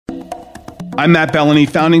I'm Matt Bellany,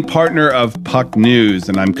 founding partner of Puck News,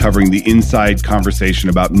 and I'm covering the inside conversation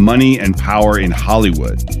about money and power in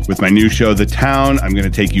Hollywood. With my new show, The Town, I'm going to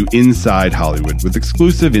take you inside Hollywood with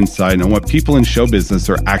exclusive insight on what people in show business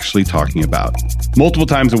are actually talking about. Multiple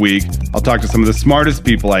times a week, I'll talk to some of the smartest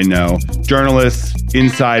people I know, journalists,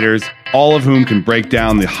 insiders, all of whom can break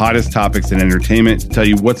down the hottest topics in entertainment to tell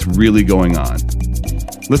you what's really going on.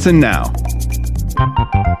 Listen now.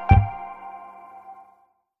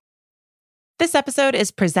 This episode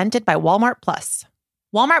is presented by Walmart Plus.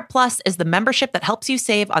 Walmart Plus is the membership that helps you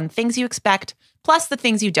save on things you expect, plus the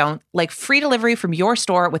things you don't, like free delivery from your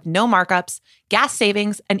store with no markups, gas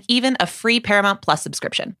savings, and even a free Paramount Plus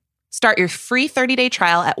subscription. Start your free 30-day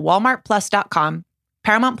trial at walmartplus.com.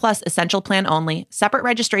 Paramount Plus Essential Plan only. Separate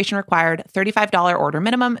registration required. $35 order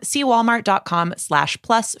minimum. See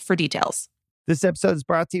walmart.com/plus for details. This episode is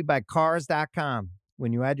brought to you by Cars.com.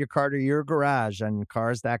 When you add your car to your garage on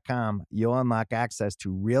Cars.com, you'll unlock access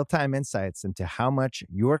to real-time insights into how much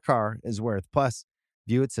your car is worth. Plus,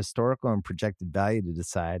 view its historical and projected value to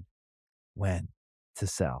decide when to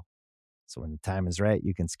sell. So when the time is right,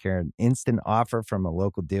 you can secure an instant offer from a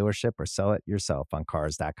local dealership or sell it yourself on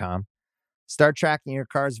Cars.com. Start tracking your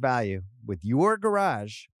car's value with your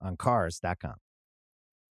garage on Cars.com.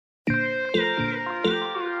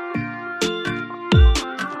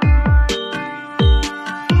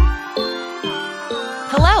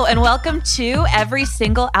 Hello, and welcome to Every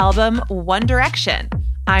Single Album, One Direction.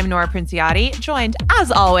 I'm Nora Princiotti, joined,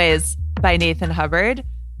 as always, by Nathan Hubbard.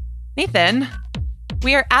 Nathan,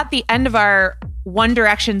 we are at the end of our One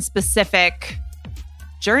Direction specific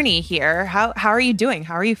journey here. How are you doing?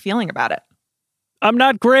 How are you feeling about it? I'm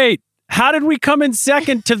not great. How did we come in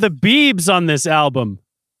second to the Biebs on this album?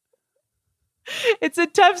 It's a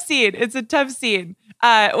tough scene.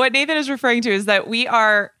 What Nathan is referring to is that we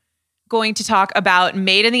are going to talk about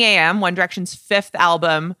Made in the AM, One Direction's fifth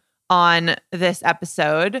album, on this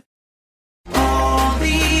episode. All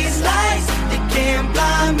these lights, they can't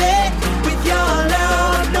blind me. With your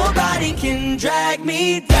love, nobody can drag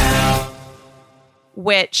me down.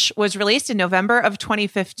 Which was released in November of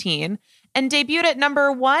 2015 and debuted at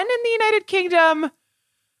number 1 in the United Kingdom,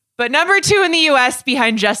 but number 2 in the US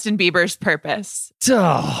behind Justin Bieber's Purpose.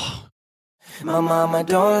 Oh. My mama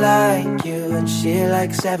don't like you and she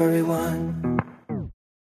likes everyone.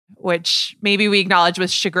 Which maybe we acknowledge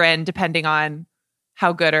with chagrin, depending on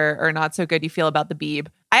how good or not so good you feel about the Bieb.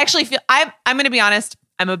 I actually feel, I'm going to be honest,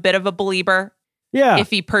 I'm a bit of a believer. Yeah.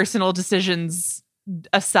 Iffy personal decisions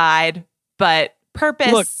aside, but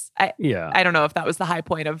Purpose, Look, I don't know if that was the high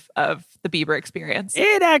point of the Bieber experience.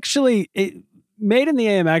 Made in the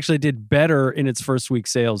AM actually did better in its first week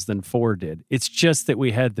sales than 4 did. It's just that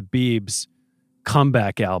we had the Biebs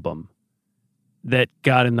comeback album that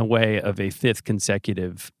got in the way of a 5th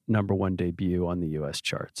consecutive number 1 debut on the US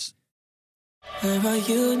charts. Where are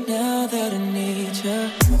you now that I need you?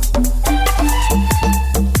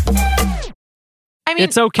 I mean,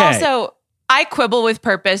 it's okay. Also, I quibble with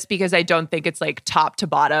Purpose because I don't think it's like top to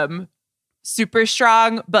bottom super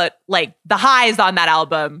strong, but like the highs on that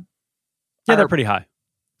album. Yeah, they're pretty high.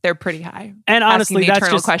 They're pretty high. And honestly, asking the that's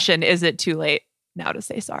eternal just question, is it too late now to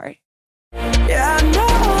say sorry? Yeah, I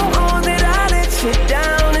know that I let you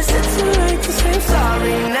down. Is it too late to say sorry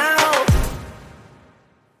now?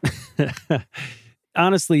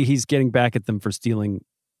 honestly, he's getting back at them for stealing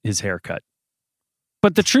his haircut.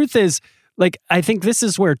 But the truth is, like, I think this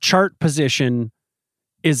is where chart position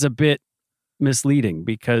is a bit misleading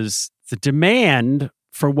because the demand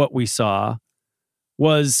for what we saw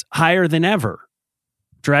was higher than ever.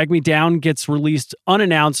 Drag Me Down gets released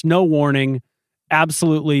unannounced, no warning,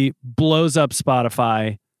 absolutely blows up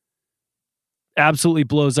Spotify, absolutely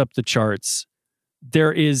blows up the charts.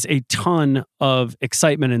 There is a ton of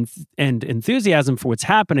excitement and enthusiasm for what's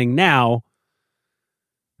happening now.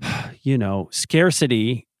 You know,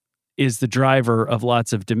 scarcity is the driver of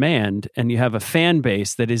lots of demand, and you have a fan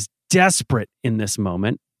base that is desperate in this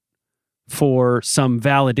moment for some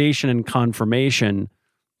validation and confirmation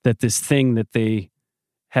that this thing that they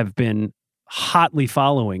have been hotly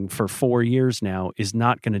following for 4 years now is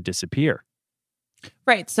not going to disappear.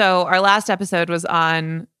 Right. So our last episode was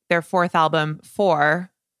on their fourth album, 4.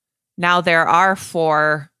 Now there are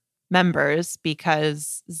 4 members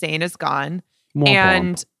because Zayn is gone. Womp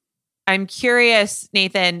and womp. I'm curious,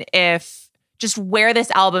 Nathan, if just where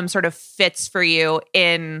this album sort of fits for you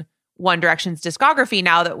in One Direction's discography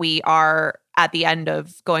now that we are at the end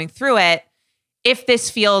of going through it, if this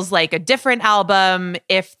feels like a different album,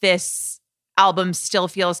 if this album still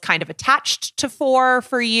feels kind of attached to 4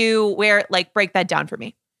 for you, where, like, break that down for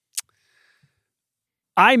me.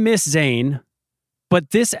 I miss Zayn, but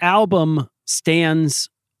this album stands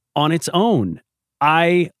on its own.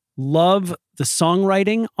 I love the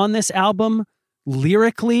songwriting on this album.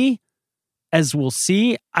 Lyrically, as we'll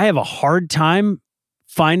see, I have a hard time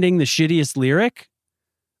finding the shittiest lyric.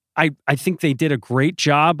 I think they did a great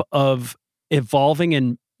job of evolving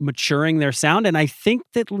and maturing their sound. And I think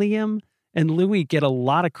that Liam and Louis get a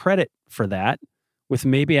lot of credit for that, with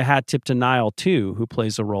maybe a hat tip to Niall too, who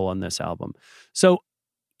plays a role on this album. So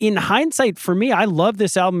in hindsight, for me, I love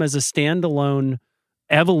this album as a standalone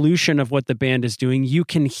evolution of what the band is doing. You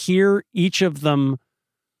can hear each of them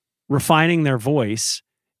refining their voice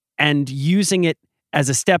and using it as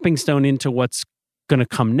a stepping stone into what's going to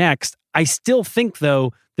come next. I still think,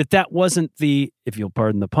 though, that wasn't the, if you'll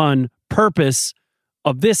pardon the pun, purpose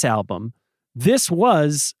of this album. This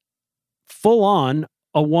was full on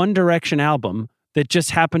a One Direction album that just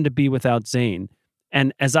happened to be without Zayn.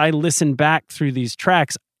 And as I listen back through these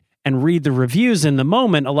tracks and read the reviews in the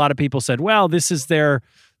moment, a lot of people said, well, this is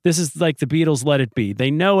like the Beatles' Let It Be. They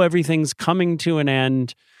know everything's coming to an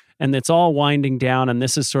end and it's all winding down, and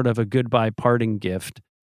this is sort of a goodbye parting gift.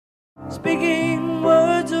 Speaking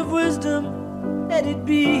words of wisdom, let it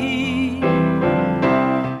be.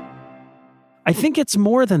 I think it's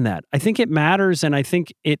more than that. I think it matters, and I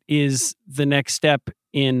think it is the next step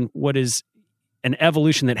in what is an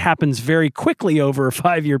evolution that happens very quickly over a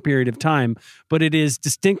 5-year period of time, but it is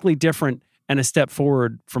distinctly different and a step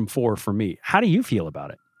forward from 4 for me. How do you feel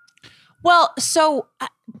about it? Well, so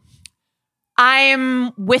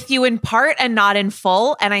I'm with you in part and not in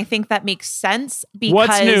full, and I think that makes sense because...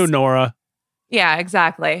 What's new, Nora? Yeah,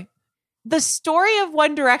 exactly. The story of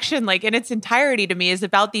One Direction, like in its entirety to me, is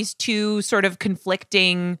about these two sort of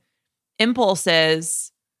conflicting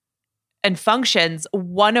impulses and functions,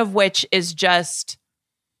 one of which is just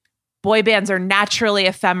boy bands are naturally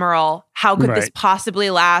ephemeral. How could this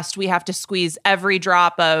possibly last? We have to squeeze every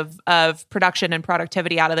drop of production and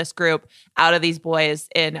productivity out of this group, out of these boys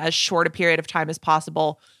in as short a period of time as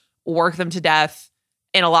possible, work them to death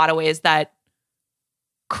in a lot of ways that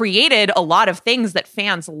created a lot of things that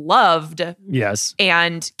fans loved. Yes.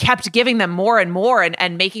 And kept giving them more and more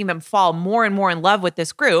and making them fall more and more in love with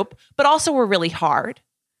this group, but also were really hard.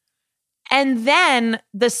 And then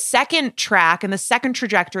the second track and the second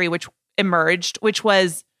trajectory which emerged, which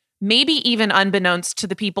was maybe even unbeknownst to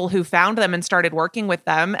the people who found them and started working with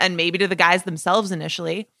them, and maybe to the guys themselves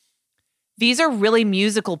initially, these are really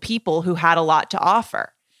musical people who had a lot to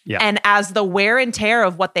offer. Yeah. And as the wear and tear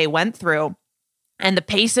of what they went through and the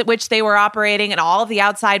pace at which they were operating and all of the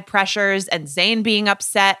outside pressures and Zayn being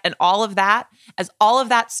upset and all of that, as all of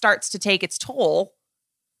that starts to take its toll,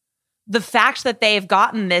 the fact that they've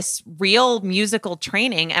gotten this real musical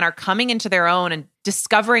training and are coming into their own and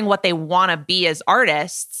discovering what they want to be as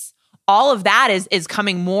artists, all of that is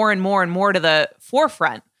coming more and more and more to the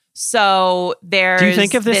forefront. So there's... Do you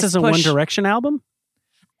think of this as a One Direction album?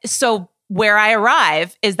 So where I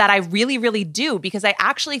arrive is that I really, really do, because I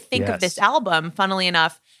actually think of this album, funnily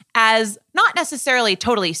enough, as not necessarily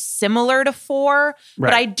totally similar to 4,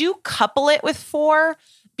 but I do couple it with 4,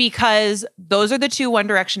 because those are the two One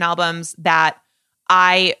Direction albums that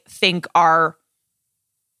I think are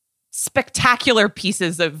spectacular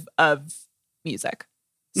pieces of music,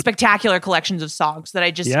 spectacular collections of songs that I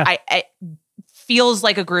just, I feels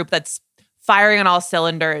like a group that's firing on all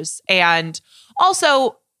cylinders. And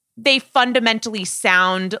also they fundamentally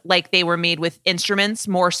sound like they were made with instruments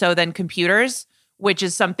more so than computers, which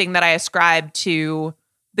is something that I ascribe to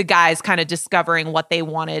the guys kind of discovering what they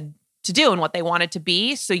wanted to do and what they wanted to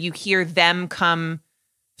be. So you hear them come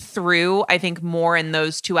through, I think, more in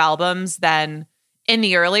those two albums than in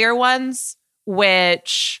the earlier ones,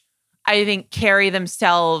 which I think carry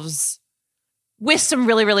themselves with some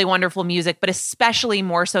really, really wonderful music, but especially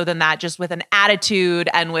more so than that, just with an attitude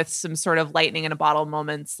and with some sort of lightning in a bottle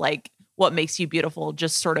moments, like What Makes You Beautiful,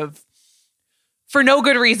 just sort of for no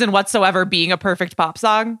good reason whatsoever being a perfect pop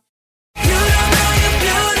song. You don't know you're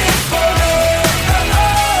beautiful.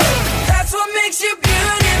 That's what makes you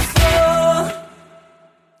beautiful.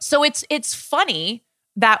 So it's funny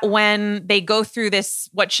that when they go through this,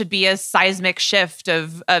 what should be a seismic shift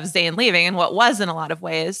of Zayn leaving and what was in a lot of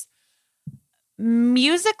ways,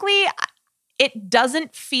 musically, it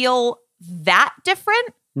doesn't feel that different.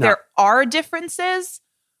 No. There are differences,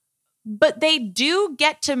 but they do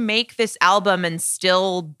get to make this album and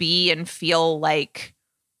still be and feel like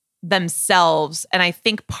themselves. And I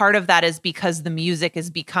think part of that is because the music is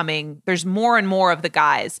becoming, there's more and more of the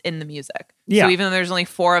guys in the music. Yeah. So even though there's only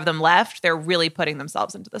 4 of them left, they're really putting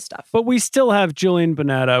themselves into the stuff. But we still have Julian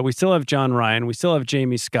Bonetta, we still have John Ryan, we still have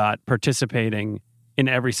Jamie Scott participating in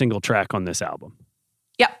every single track on this album.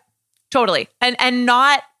 Yep, totally. And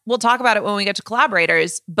not we'll talk about it when we get to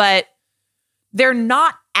collaborators, but they're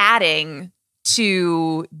not adding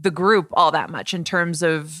to the group all that much in terms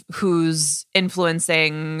of who's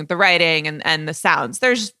influencing the writing and the sounds.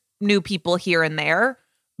 There's new people here and there,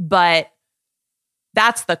 but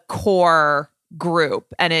that's the core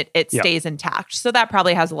group, and it stays intact. So that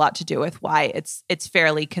probably has a lot to do with why it's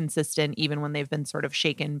fairly consistent, even when they've been sort of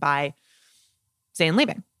shaken by Zayn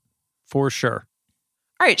leaving. For sure.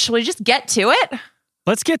 All right, shall we just get to it?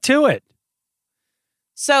 Let's get to it.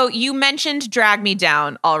 So you mentioned Drag Me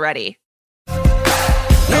Down already.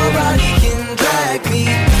 Nobody can drag me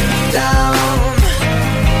down.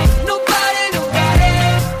 Nobody.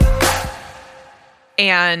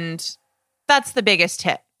 And that's the biggest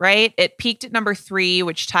hit, right? It peaked at number 3,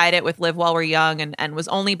 which tied it with Live While We're Young, and was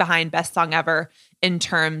only behind Best Song Ever in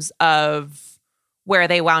terms of where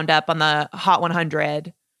they wound up on the Hot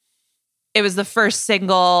 100. It was the first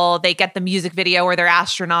single. They get the music video where they're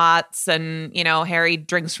astronauts, and, you know, Harry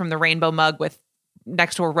drinks from the rainbow mug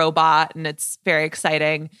next to a robot, and it's very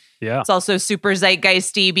exciting. Yeah. It's also super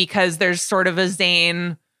zeitgeisty because there's sort of a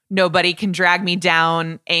Zayn, nobody can drag me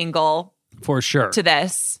down angle For sure. to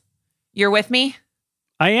this. You're with me?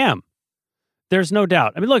 I am. There's no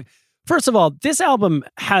doubt. I mean, look, first of all, this album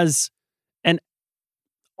has an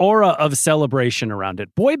aura of celebration around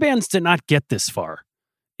it. Boy bands did not get this far.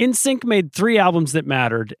 NSYNC made 3 albums that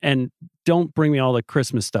mattered, and don't bring me all the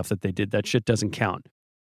Christmas stuff that they did. That shit doesn't count.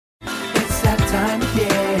 It's that time of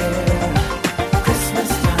year. Christmas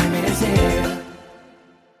time is here.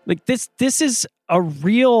 Like this is a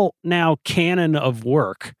real now canon of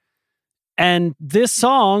work. And this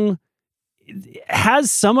song has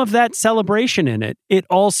some of that celebration in it. It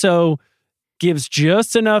also gives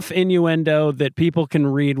just enough innuendo that people can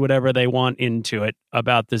read whatever they want into it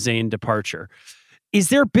about the Zayn departure. Is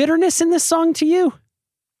there bitterness in this song to you?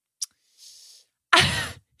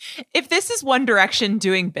 If this is One Direction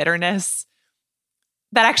doing bitterness,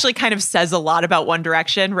 that actually kind of says a lot about One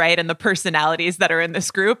Direction, right? And the personalities that are in this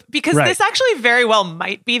group, because Right. this actually very well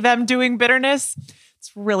might be them doing bitterness.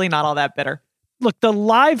 It's really not all that bitter. Look, the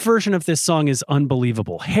live version of this song is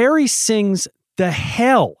unbelievable. Harry sings the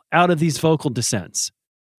hell out of these vocal descents.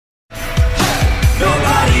 Nobody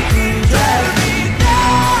can drag me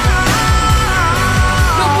down.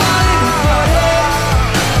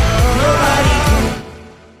 Nobody can.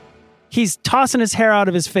 He's tossing his hair out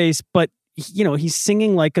of his face, but, you know, he's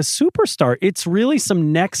singing like a superstar. It's really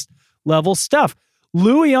some next level stuff.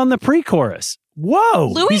 Louis on the pre-chorus. Whoa.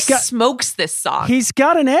 Louis smokes this song. He's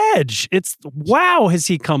got an edge. It's wow, has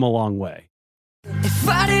he come a long way. If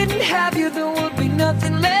I didn't have you, there would be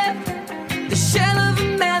nothing left. The shell of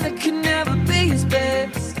a man that could never be his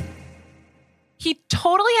best. He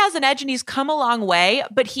totally has an edge and he's come a long way,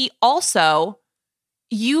 but he also,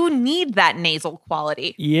 you need that nasal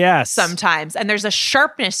quality. Yes. Sometimes. And there's a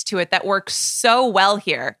sharpness to it that works so well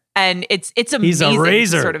here. And it's amazing He's a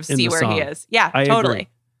razor to sort of in see the where song. he is. Yeah, I totally. agree.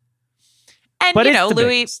 And, But you it's know, the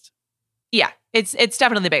Louis, biggest. yeah, it's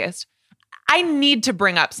definitely the biggest. I need to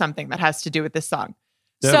bring up something that has to do with this song.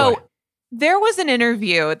 Oh, So boy. there was an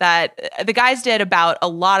interview that the guys did about a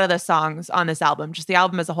lot of the songs on this album, just the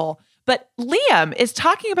album as a whole. But Liam is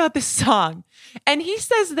talking about this song, and he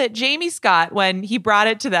says that Jamie Scott, when he brought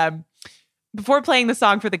it to them, before playing the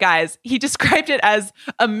song for the guys, he described it as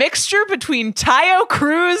a mixture between Tayo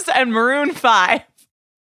Cruz and Maroon 5.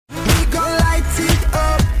 We gon' light it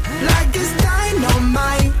up like it's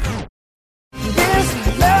dynamite.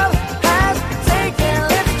 This love has taken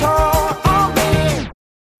its toll on me.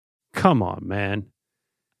 Come on, man.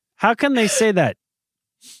 How can they say that?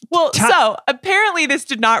 Well, so apparently this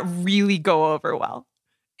did not really go over well.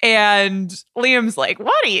 And Liam's like,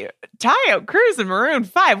 what are you, Tayo Cruz and Maroon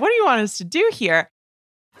 5? What do you want us to do here?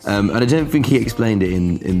 And I don't think he explained it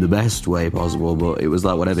in the best way possible, but it was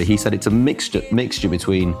like whatever. He said it's a mixture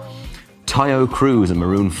between Tayo Cruz and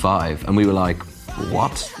Maroon 5. And we were like,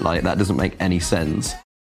 what? Like, that doesn't make any sense.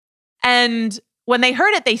 And when they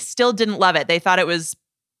heard it, they still didn't love it. They thought it was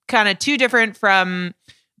kind of too different from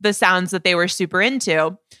the sounds that they were super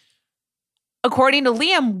into. According to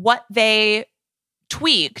Liam, what they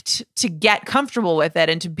tweaked to get comfortable with it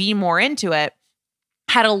and to be more into it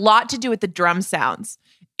had a lot to do with the drum sounds.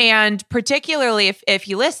 And particularly if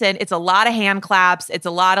you listen, it's a lot of hand claps. It's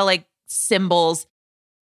a lot of like cymbals.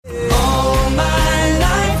 All my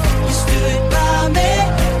life, you stood by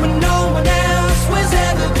me when no one else was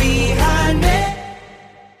ever behind me.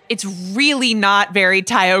 It's really not very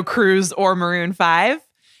Tayo Cruz or Maroon 5.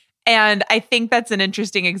 And I think that's an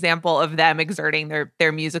interesting example of them exerting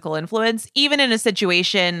their musical influence, even in a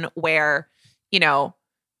situation where, you know,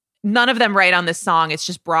 none of them write on this song. It's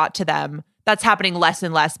just brought to them. that's happening less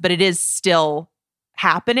and less, but it is still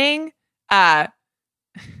happening. I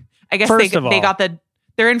guess First they of all- got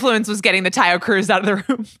their influence was getting the Tayo Cruz out of the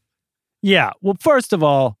room. Yeah. Well, first of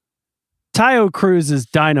all, Tayo Cruz's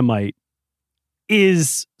Dynamite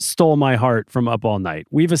is Stole My Heart from Up All Night.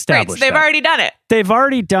 We've Right, established so they've that. already done it. They've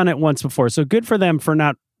already done it once before. So good for them for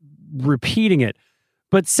not repeating it.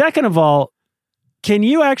 But second of all, can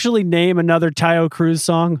you actually name another Tayo Cruz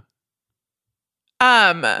song?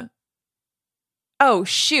 Oh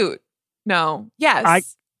shoot. No.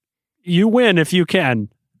 Yes. You win if you can.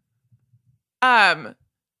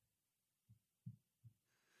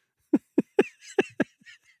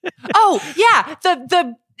 Oh, yeah.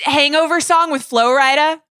 The Hangover song with Flo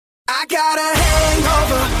Rida. I got a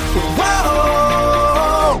hangover.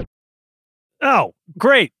 Whoa. Oh,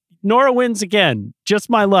 great. Nora wins again. Just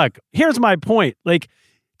my luck. Here's my point. Like,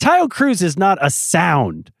 Tayo Cruz is not a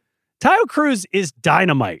sound. Tayo Cruz is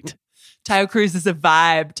dynamite. Tayo Cruz is a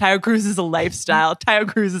vibe. Tayo Cruz is a lifestyle. Tayo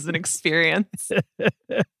Cruz is an experience.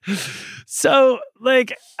 So,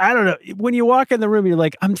 like, I don't know. When you walk in the room, you're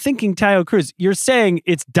like, I'm thinking Tayo Cruz. You're saying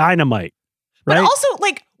it's dynamite, right? But also,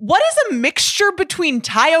 like, what is a mixture between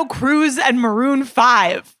Tayo Cruz and Maroon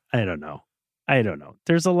 5? I don't know.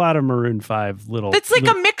 There's a lot of Maroon 5 little... It's like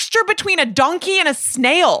a mixture between a donkey and a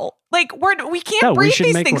snail. Like, we can't No, we breathe should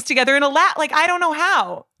these make things one- together in a like, I don't know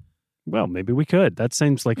how. Well, maybe we could. That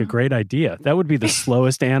seems like a great idea. That would be the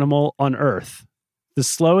slowest animal on Earth. The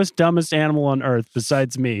slowest, dumbest animal on Earth,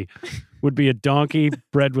 besides me, would be a donkey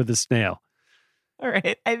bred with a snail. All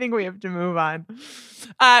right. I think we have to move on.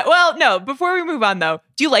 Well, no, before we move on, though,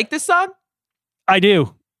 do you like this song? I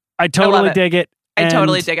do. I totally it. dig it. I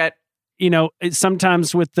totally And, dig it. You know,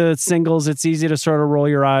 sometimes with the singles, it's easy to sort of roll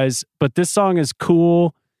your eyes, but this song is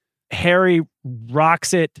cool. Harry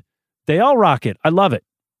rocks it. They all rock it. I love it.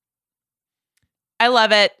 I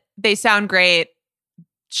love it. They sound great.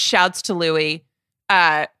 Shouts to Louis.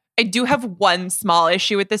 I do have one small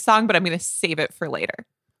issue with this song, but I'm going to save it for later.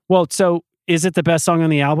 Well, so is it the best song on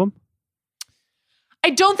the album?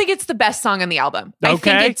 I don't think it's the best song on the album. I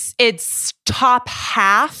Okay. think it's top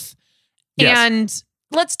half. Yes. And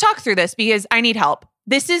let's talk through this because I need help.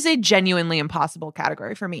 This is a genuinely impossible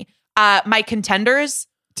category for me. My contenders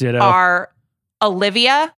Ditto. are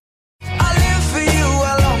Olivia. I live for you,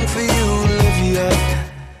 I long for you,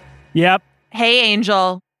 Olivia. Yep. Hey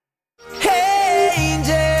Angel. Hey,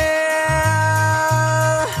 angel.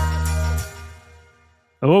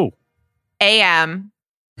 Oh, AM.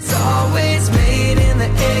 It's always made in the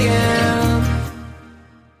AM.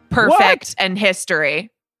 Perfect What? and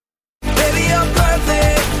History. Baby, you're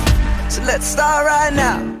perfect. So let's start right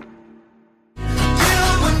now. You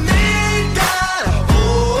and me got a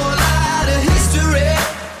whole lot of history.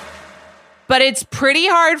 But it's pretty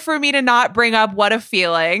hard for me to not bring up What a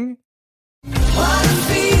Feeling. What a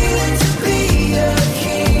feeling to be a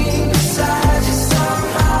king beside you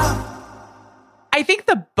somehow. I think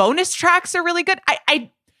the bonus tracks are really good.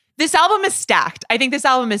 This album is stacked. I think this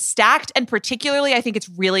album is stacked, and particularly, I think it's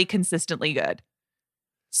really consistently good.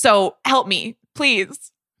 So help me,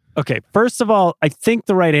 please. okay. First of all, I think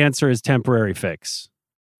the right answer is Temporary Fix.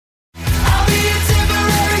 I'll be a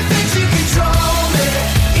temporary fix, you control me,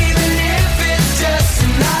 even if it's just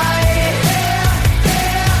tonight.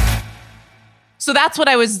 Yeah. So that's what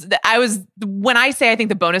I was when I say I think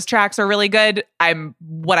the bonus tracks are really good,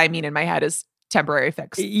 what I mean in my head is Temporary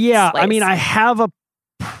Fix. Yeah, I slays. mean, I have a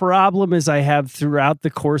problem as I have throughout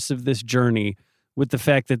the course of this journey with the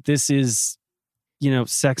fact that this is, you know,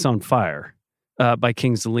 Sex on Fire by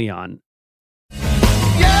Kings of Leon.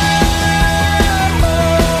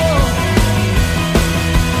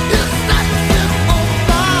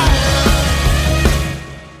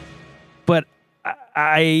 But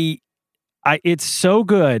I it's so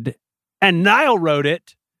good, and Niall wrote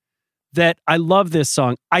it, that I love this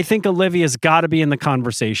song. I think Olivia's got to be in the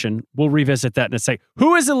conversation. We'll revisit that in a sec.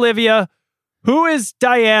 Who is Olivia? Who is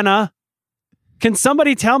Diana? Can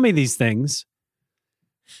somebody tell me these things?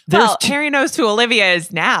 Well, Harry knows who Olivia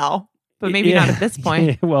is now, but maybe not at this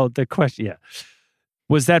point. Well, the question, yeah.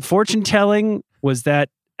 Was that fortune telling? Was that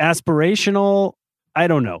aspirational? I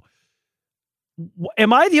don't know.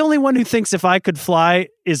 Am I the only one who thinks If I Could Fly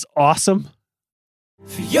is awesome?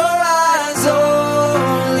 For your eyes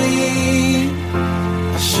only,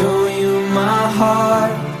 I'll show you my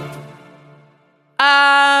heart.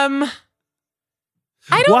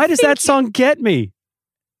 I don't Why does think that song get me?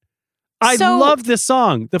 I So- love this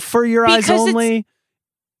song. The For Your Eyes Because it's- Only.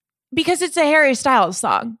 because it's a Harry Styles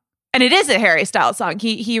song. And it is a Harry Styles song.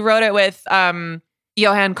 He wrote it with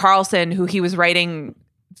Johan Carlson, who he was writing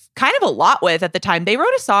kind of a lot with at the time. They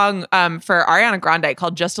wrote a song for Ariana Grande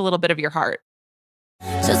called Just a Little Bit of Your Heart.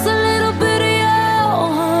 Just a little bit of your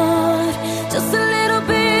heart, just a little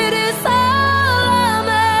bit is all I'm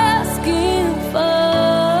asking for.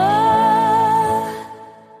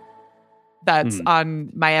 That's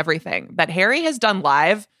on my everything that Harry has done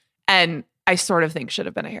live, and I sort of think should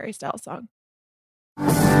have been a Harry Styles song.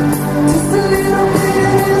 Just a little bit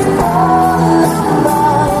is all I'm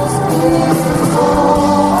asking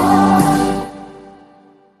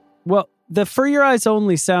for. Well, the For Your Eyes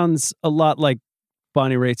Only sounds a lot like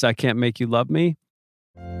Bonnie Raitt's I Can't Make You Love Me.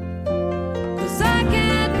 'Cause I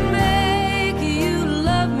can't make you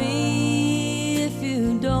love me if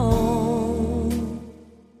you don't.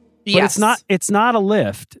 But it's not a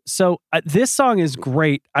lift. So this song is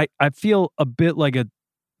great. I feel a bit like a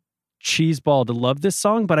cheeseball to love this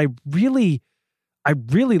song, but I really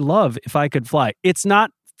love If I Could Fly. It's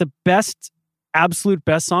not the best, absolute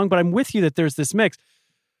best song, but I'm with you that there's this mix.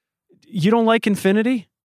 You don't like Infinity?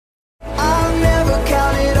 I'll never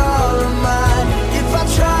count it all of mine. If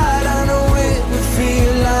I tried, I know it would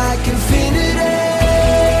feel like infinity.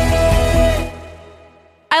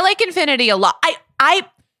 I like Infinity a lot.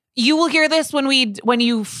 You will hear this when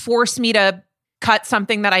you force me to cut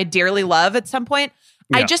something that I dearly love at some point.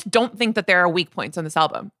 Yeah. I just don't think that there are weak points on this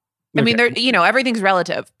album. I mean, everything's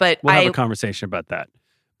relative, but We'll have a conversation about that.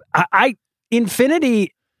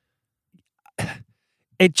 Infinity,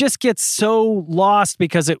 it just gets so lost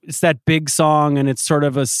because it's that big song and it's sort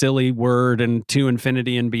of a silly word, and to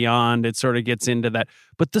infinity and beyond, it sort of gets into that.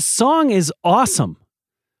 But the song is awesome.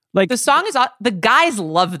 Like the song is, the guys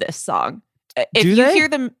love this song. If you hear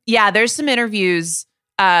them, there's some interviews.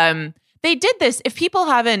 They did this. If people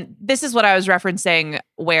haven't, this is what I was referencing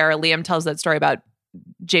where Liam tells that story about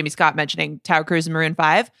Jamie Scott mentioning Taio Cruz and Maroon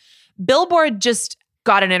 5. Billboard just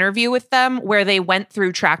got an interview with them where they went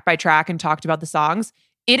through track by track and talked about the songs.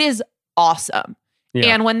 It is awesome.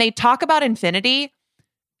 Yeah. And when they talk about Infinity,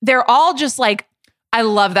 they're all just like, I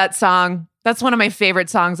love that song. That's one of my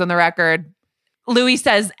favorite songs on the record. Louis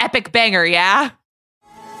says, epic banger, yeah?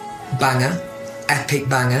 Banger. Epic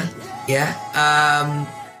banger. Yeah.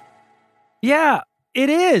 Yeah, it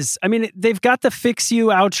is. I mean, they've got the Fix You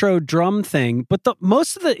outro drum thing, but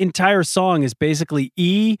most of the entire song is basically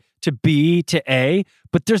E to B to A,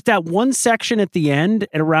 but there's that one section at the end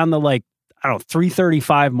at around the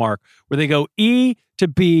 3:35 mark where they go E to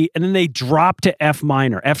B and then they drop to F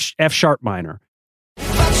minor, F sharp minor.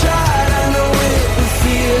 If I tried, I know it would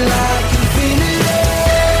feel like infinity.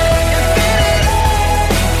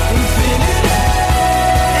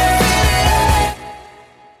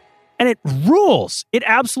 And it rules. It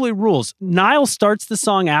absolutely rules. Niall starts the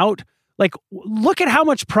song out like, look at how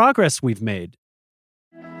much progress we've made.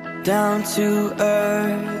 Down to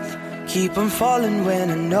earth, keep on falling when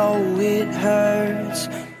I know it hurts.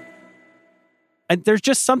 And there's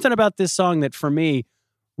just something about this song that for me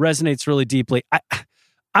resonates really deeply.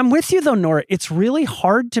 I'm with you though, Nora. It's really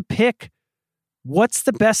hard to pick what's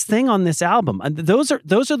the best thing on this album. And those are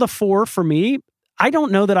the four for me. I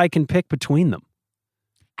don't know that I can pick between them.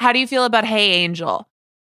 How do you feel about Hey Angel?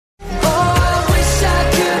 Oh, I wish I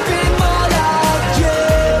could be more like you.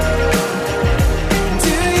 Do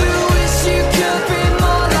you wish you could be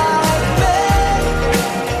more like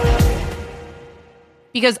me?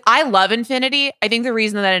 Because I love Infinity. I think the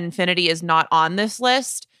reason that Infinity is not on this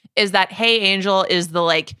list is that Hey Angel is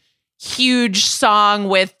the huge song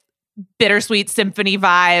with bittersweet symphony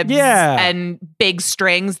vibes and big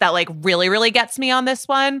strings that really, really gets me on this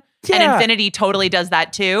one. Yeah. And Infinity totally does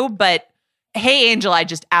that too. But Hey Angel, I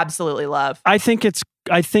just absolutely love. I think it's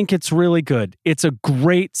really good. It's a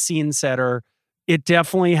great scene setter. It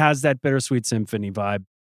definitely has that bittersweet symphony vibe.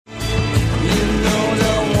 You know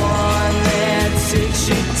the one that takes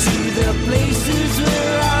you to the places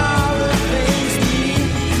where all the things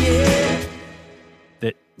meet, yeah.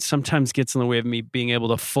 That sometimes gets in the way of me being able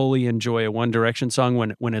to fully enjoy a One Direction song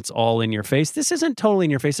when it's all in your face. This isn't totally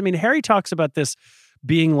in your face. I mean, Harry talks about this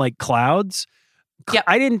being like Clouds. Yep.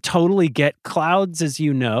 I didn't totally get Clouds, as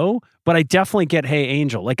you know, but I definitely get Hey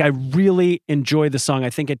Angel. I really enjoy the song. I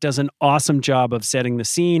think it does an awesome job of setting the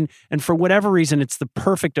scene. And for whatever reason, it's the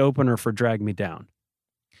perfect opener for Drag Me Down.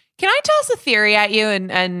 Can I toss a theory at you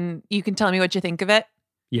and you can tell me what you think of it?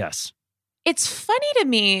 Yes. It's funny to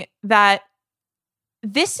me that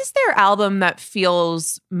this is their album that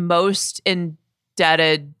feels most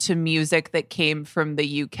indebted to music that came from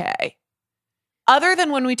the UK. Other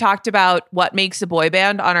than when we talked about what makes a boy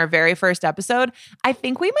band on our very first episode, I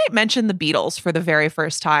think we might mention the Beatles for the very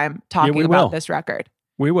first time talking about this record.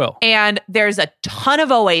 We will. And there's a ton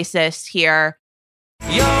of Oasis here.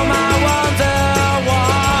 You're my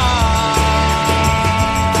wonder,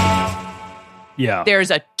 Yeah.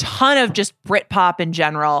 There's a ton of just Britpop in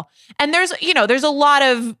general. And there's a lot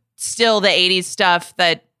of still the 80s stuff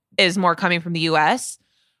that is more coming from the US.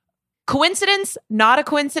 Coincidence? Not a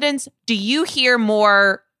coincidence. Do you hear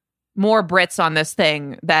more Brits on this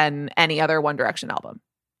thing than any other One Direction album?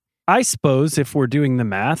 I suppose if we're doing the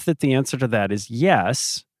math, that the answer to that is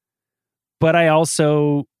yes. But I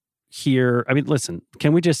also hear, I mean, listen,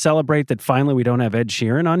 can we just celebrate that finally we don't have Ed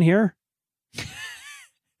Sheeran on here?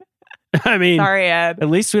 I mean, sorry, Ed. At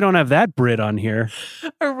least we don't have that Brit on here.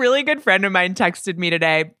 A really good friend of mine texted me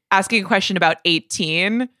today asking a question about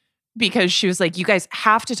 18 because she was like, you guys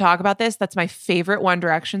have to talk about this. That's my favorite One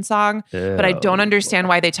Direction song. But I don't understand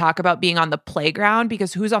why they talk about being on the playground,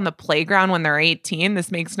 because who's on the playground when they're 18?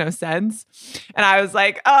 This makes no sense. And I was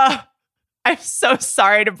like, I'm so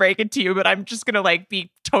sorry to break it to you, but I'm just going to be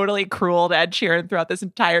totally cruel to Ed Sheeran throughout this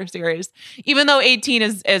entire series, even though 18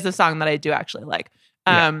 is a song that I do actually like.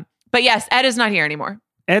 But yes, Ed is not here anymore.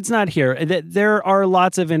 Ed's not here. There are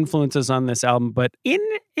lots of influences on this album, but in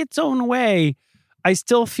its own way, I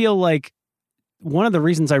still feel like one of the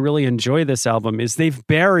reasons I really enjoy this album is they've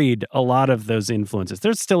buried a lot of those influences.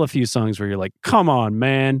 There's still a few songs where you're like, come on,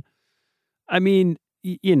 man. I mean,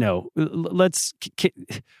 let's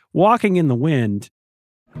Walking in the Wind.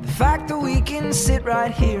 The fact that we can sit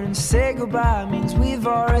right here and say goodbye means we've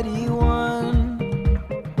already won.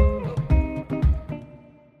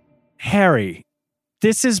 Harry,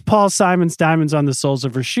 this is Paul Simon's Diamonds on the Soles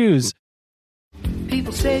of Her Shoes.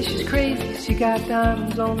 People say she's crazy, she got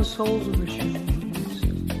diamonds on the soles of her shoes.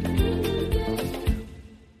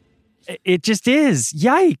 It just is.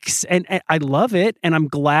 Yikes. And I love it. And I'm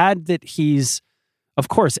glad that he's, of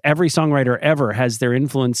course, every songwriter ever has their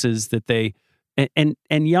influences that they, and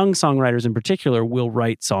young songwriters in particular will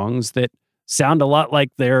write songs that sound a lot like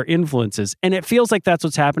their influences. And it feels like that's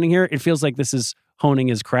what's happening here. It feels like this is honing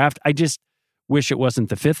his craft. I just wish it wasn't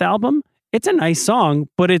the fifth album. It's a nice song,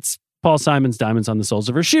 but it's Paul Simon's Diamonds on the Soles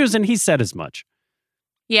of Her Shoes, and he said as much.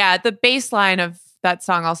 Yeah, the bass line of that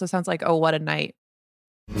song also sounds like Oh, What a Night.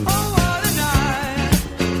 Oh, what a night.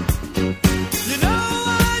 You know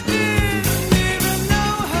I didn't even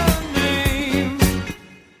know her name.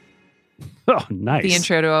 Oh, nice. The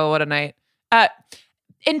intro to Oh, What a Night.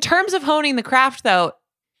 In terms of honing the craft, though,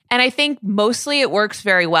 and I think mostly it works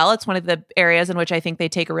very well. It's one of the areas in which I think they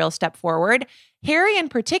take a real step forward. Harry, in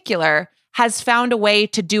particular, has found a way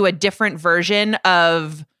to do a different version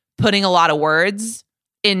of putting a lot of words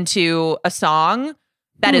into a song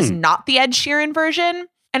that is not the Ed Sheeran version.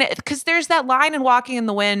 And because there's that line in Walking in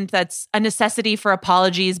the Wind that's a necessity for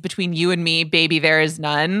apologies between you and me, baby, there is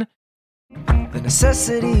none. The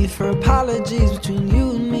necessity for apologies between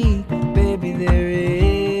you and me, baby, there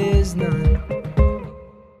is none.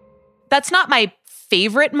 That's not my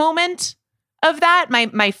favorite moment of that.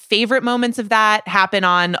 My favorite moments of that happen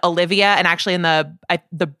on Olivia and actually in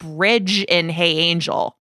the bridge in Hey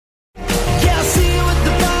Angel. Yeah, I see you with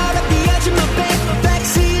the bar at the edge of my bed,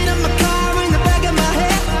 backseat of my car in the back of my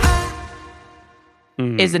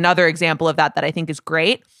head. Is another example of that I think is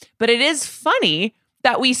great. But it is funny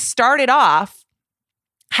that we started off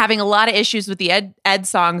having a lot of issues with the Ed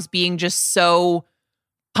songs being just so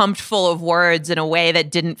pumped full of words in a way that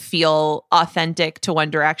didn't feel authentic to One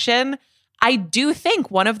Direction. I do think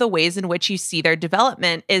one of the ways in which you see their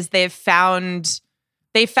development is they found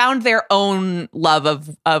their own love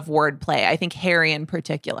of wordplay. I think Harry in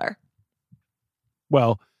particular.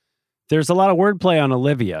 Well, there's a lot of wordplay on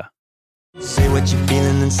Olivia. Say what you're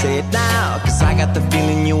feeling and say it now, 'cause I got the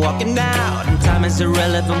feeling you're walking out, and time is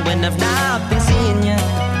irrelevant when I've not been seeing you.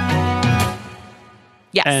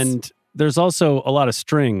 Yes. And there's also a lot of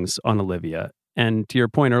strings on Olivia. And to your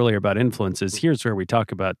point earlier about influences, here's where we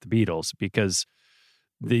talk about the Beatles, because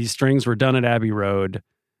these strings were done at Abbey Road.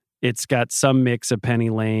 It's got some mix of Penny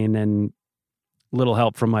Lane and Little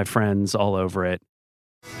Help from My Friends all over it.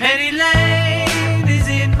 Penny Lane is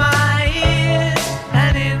in my ears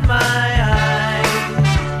and in my eyes.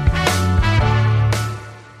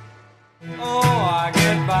 Oh, I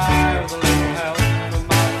get by with a little help from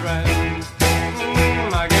my friends.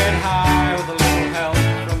 I get high with a little help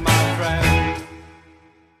from my friends.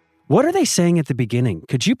 What are they saying at the beginning?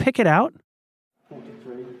 Could you pick it out?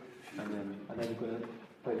 43, and then you're going to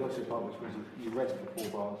play lots of parts, which you rest for 4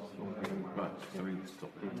 bars. Right, so we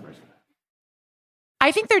stop the rest.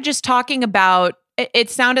 I think they're just talking about, it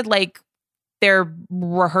sounded like they're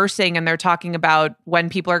rehearsing and they're talking about when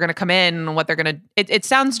people are going to come in and what they're going to, it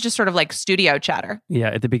sounds just sort of like studio chatter. Yeah,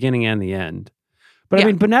 at the beginning and the end. But Yeah. I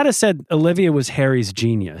mean, Bonetta said Olivia was Harry's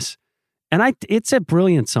genius. And it's a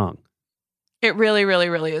brilliant song. It really, really,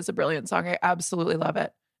 really is a brilliant song. I absolutely love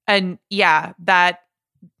it. And yeah, that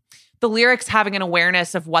the lyrics having an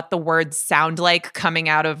awareness of what the words sound like coming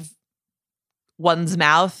out of one's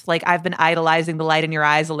mouth. Like, I've been idolizing the light in your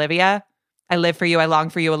eyes, Olivia. I live for you. I long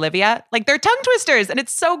for you, Olivia. Like, they're tongue twisters, and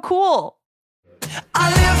it's so cool. I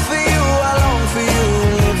live for you, I long for you,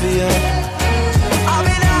 Olivia. I've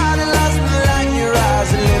been idolizing the light in your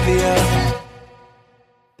eyes, Olivia.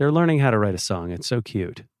 They're learning how to write a song. It's so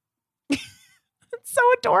cute. It's so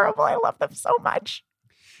adorable. I love them so much.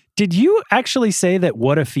 Did you actually say that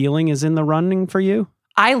What a Feeling is in the running for you?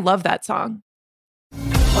 I love that song.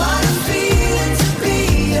 What a feeling to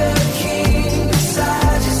be a king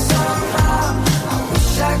beside you somehow. I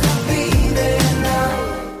wish I could be there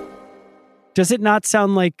now. Does it not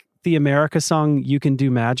sound like the America song You Can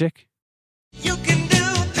Do Magic? You can do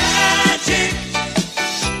magic.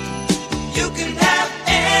 You can have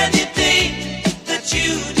anything that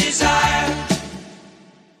you desire.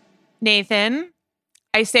 Nathan,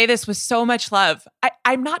 I say this with so much love.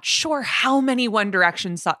 I'm not sure how many One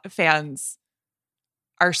Direction fans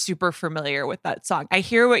are super familiar with that song. I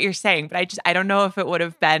hear what you're saying, but I don't know if it would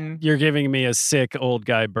have been... You're giving me a sick old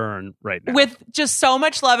guy burn right now. With just so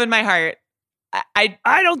much love in my heart. I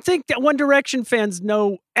don't think that One Direction fans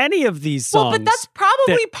know any of these songs. Well, but that's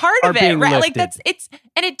probably part of it, right? Like lifted.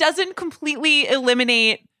 And it doesn't completely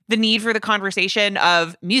eliminate the need for the conversation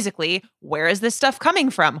of musically, where is this stuff coming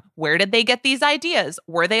from? Where did they get these ideas?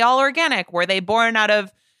 Were they all organic? Were they born out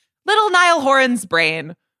of little Niall Horan's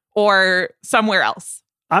brain or somewhere else?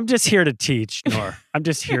 I'm just here to teach, Nor. I'm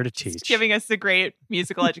just here to teach. Just giving us a great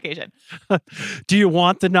musical education. Do you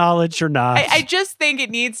want the knowledge or not? I just think it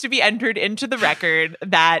needs to be entered into the record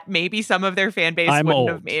that maybe some of their fan base wouldn't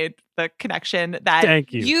have made the connection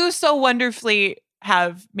that you so wonderfully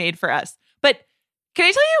have made for us. But can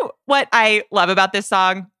I tell you what I love about this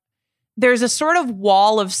song? There's a sort of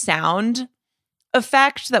wall of sound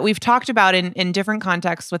effect that we've talked about in different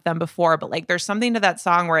contexts with them before, but like there's something to that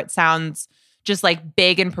song where it sounds just like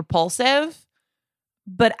big and propulsive.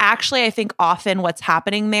 But actually, I think often what's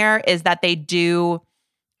happening there is that they do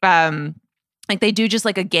just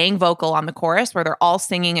like a gang vocal on the chorus where they're all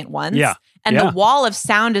singing at once. Yeah. And the wall of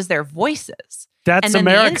sound is their voices. That's and then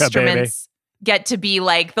America, the instruments get to be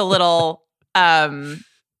like the little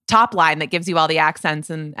top line that gives you all the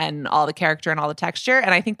accents and all the character and all the texture.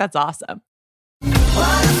 And I think that's awesome.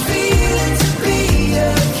 What a feeling to be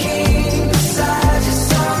a king beside you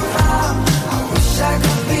somehow. I wish I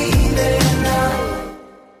could be there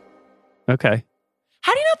now. Okay.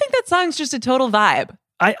 How do you not think that song's just a total vibe?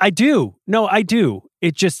 I do. No, I do.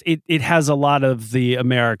 It just, it has a lot of the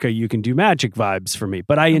America You Can Do Magic vibes for me,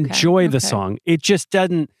 but I enjoy the song. It just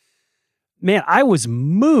doesn't, man, I was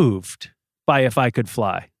moved by If I Could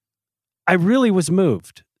Fly. I really was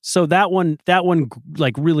moved. So that one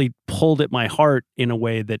like really pulled at my heart in a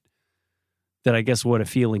way that I guess What a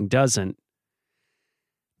Feeling doesn't.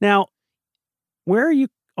 Now, where are you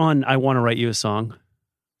on I Want to Write You a Song?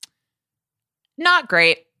 Not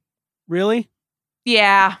great. Really?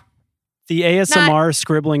 Yeah. The ASMR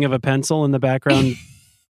scribbling of a pencil in the background.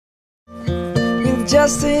 With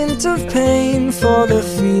just a hint of pain for the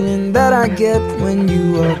feeling that I get when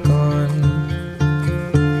you are gone.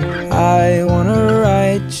 I wanna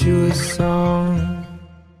write you a song.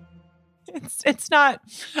 It's not.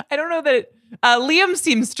 I don't know that Liam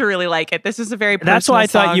seems to really like it. This is a very personal That's why I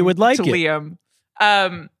thought song you would like to it.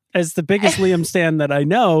 Liam. As the biggest Liam stan that I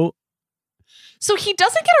know. So he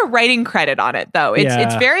doesn't get a writing credit on it, though.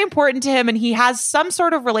 It's very important to him, and he has some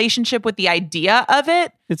sort of relationship with the idea of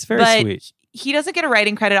it. It's very sweet. He doesn't get a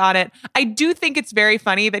writing credit on it. I do think it's very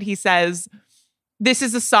funny that he says, this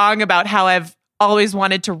is a song about how I've always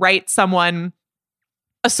wanted to write someone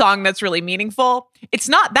a song that's really meaningful. It's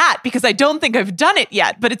not that, because I don't think I've done it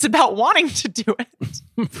yet, but it's about wanting to do it.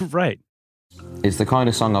 Right. It's the kind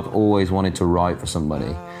of song I've always wanted to write for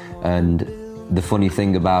somebody. And the funny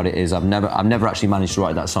thing about it is I've never actually managed to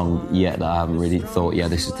write that song yet, that I haven't really thought,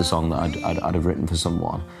 this is the song that I'd have written for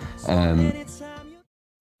someone.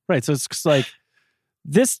 Right, so it's like,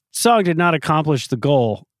 this song did not accomplish the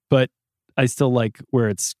goal, but I still like where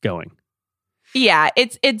it's going. Yeah,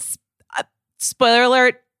 it's spoiler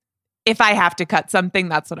alert, if I have to cut something,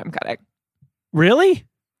 that's what I'm cutting. Really?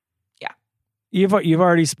 Yeah. You've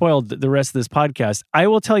already spoiled the rest of this podcast. I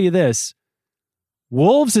will tell you this.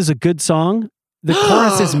 Wolves is a good song. The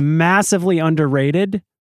chorus is massively underrated.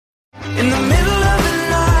 In the middle of the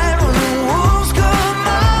night when the wolves come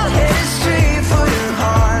out, head straight for your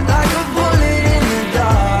heart like a bullet in the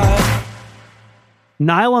dark.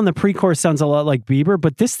 Nile on the pre-chorus sounds a lot like Bieber,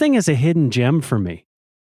 but this thing is a hidden gem for me.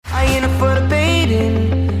 I ain't enough for the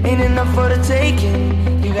baiting, ain't enough for the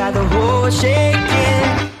taking. You got the whole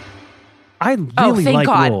shaking. I really thank like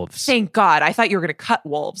God. Wolves. Thank God. I thought you were going to cut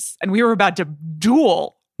Wolves and we were about to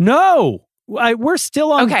duel. No, we're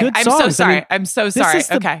still on Okay, good I'm songs. so sorry. I mean, I'm so this sorry. is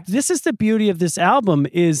the- Okay. This is the beauty of this album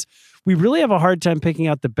is we really have a hard time picking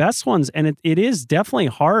out the best ones. And it is definitely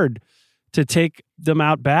hard to take them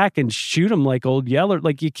out back and shoot them like Old Yeller.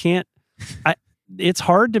 Like you can't, it's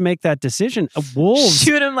hard to make that decision. Wolves,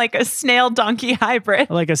 Shoot him like a snail donkey hybrid.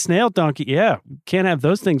 like a snail donkey. Yeah. Can't have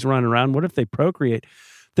those things running around. What if they procreate?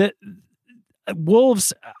 The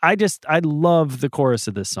Wolves, I love the chorus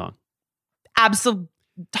of this song. Absolutely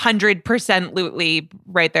 100%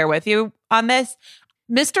 right there with you on this.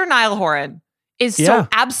 Mr. Niall Horan is Yeah. so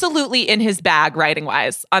absolutely in his bag writing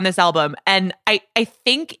wise on this album. And I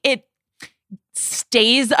think it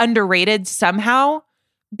stays underrated somehow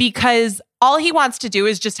because all he wants to do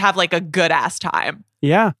is just have like a good ass time.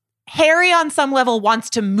 Yeah. Harry on some level wants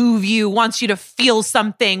to move you, wants you to feel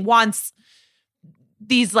something, wants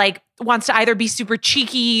to either be super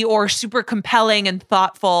cheeky or super compelling and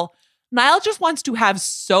thoughtful. Niall just wants to have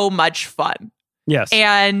so much fun. Yes.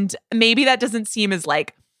 And maybe that doesn't seem as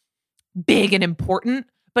like big and important,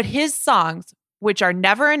 but his songs, which are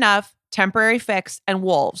Never Enough, Temporary Fix, and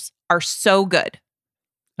Wolves, are so good.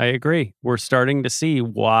 I agree. We're starting to see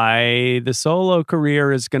why the solo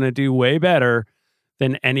career is going to do way better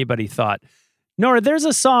than anybody thought. Nora, there's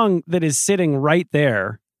a song that is sitting right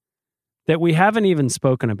there that we haven't even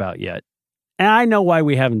spoken about yet. And I know why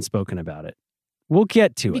we haven't spoken about it. We'll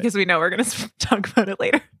get to it. Because we know we're going to talk about it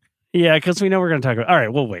later. Yeah, because we know we're going to talk about it. All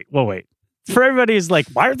right, we'll wait. For everybody who's like,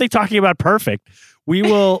 why are they talking about Perfect? We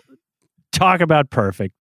will talk about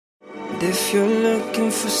Perfect. If you're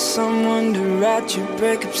looking for someone to write your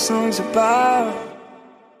breakup songs about,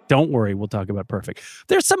 Don't worry, we'll talk about Perfect.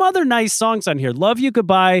 There's some other nice songs on here. Love You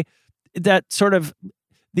Goodbye, that sort of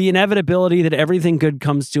the inevitability that everything good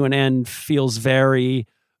comes to an end feels very,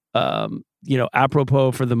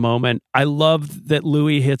 apropos for the moment. I love that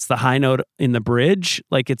Louis hits the high note in the bridge.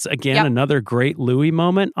 Like it's, again, another great Louis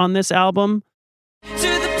moment on this album. to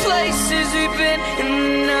the places we've been and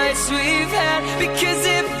the nights we've had. Because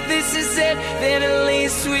if this is it, then at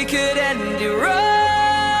least we could end it right.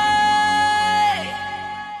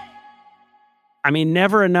 I mean,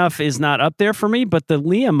 Never Enough is not up there for me, but the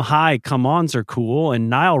Liam High Come Ons are cool, and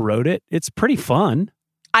Niall wrote it. It's pretty fun.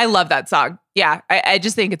 I love that song. Yeah, I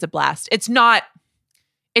just think it's a blast. It's not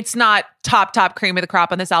top cream of the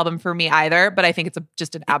crop on this album for me either, but I think it's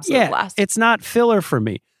just an absolute blast. It's not filler for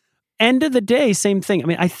me. End of the day, same thing. I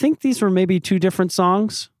mean, I think these were maybe two different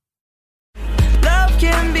songs. Love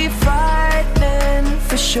can be frightening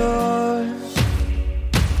for sure.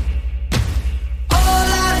 All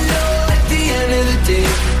I know at the end of the day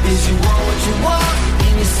is you want what you want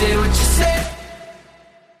and you say what you say.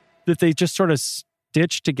 That they just sort of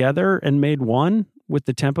stitched together and made one with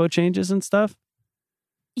the tempo changes and stuff.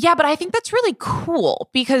 Yeah, but I think that's really cool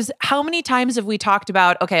because how many times have we talked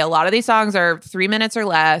about, okay, a lot of these songs are 3 minutes or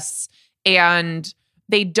less and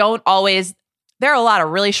they don't always, there are a lot of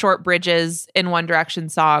really short bridges in One Direction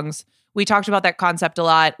songs. We talked about that concept a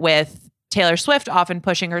lot with Taylor Swift often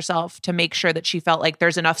pushing herself to make sure that she felt like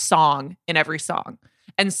there's enough song in every song.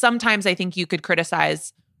 And sometimes I think you could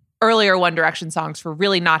criticize earlier One Direction songs for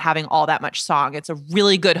really not having all that much song. It's a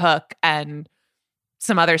really good hook and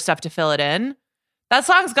some other stuff to fill it in. That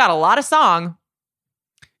song's got a lot of song.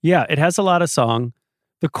 Yeah, it has a lot of song.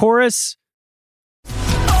 The chorus. All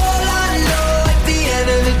I know at the end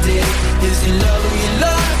of the day is you love who you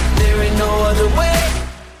love. There ain't no other way.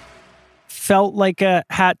 Felt like a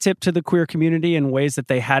hat tip to the queer community in ways that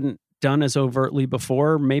they hadn't done as overtly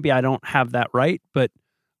before. Maybe I don't have that right, but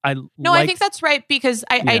I think that's right because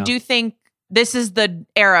I do think this is the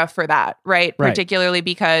era for that, right? Particularly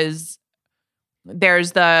because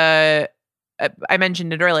there's I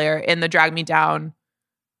mentioned it earlier in the Drag Me Down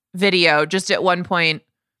video. Just at one point,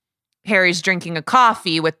 Harry's drinking a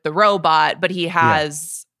coffee with the robot, but he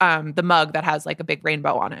has the mug that has like a big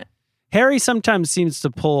rainbow on it. Harry sometimes seems to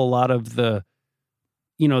pull a lot of the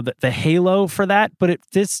halo for that, but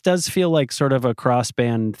this does feel like sort of a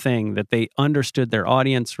cross-band thing that they understood their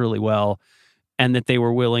audience really well and that they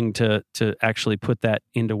were willing to actually put that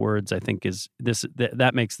into words. I think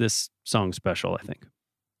that makes this song special, I think.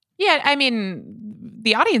 Yeah, I mean,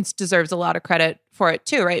 the audience deserves a lot of credit for it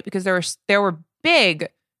too, right? Because there were big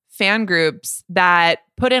fan groups that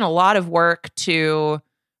put in a lot of work to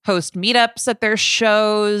host meetups at their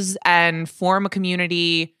shows and form a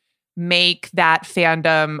community, make that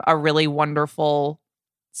fandom a really wonderful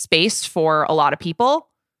space for a lot of people.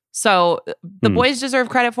 So the boys deserve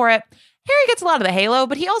credit for it. Harry gets a lot of the halo,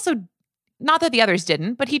 but he also, not that the others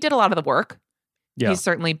didn't, but he did a lot of the work. Yeah. He's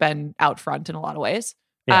certainly been out front in a lot of ways.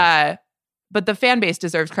 Yeah. But the fan base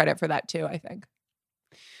deserves credit for that too, I think.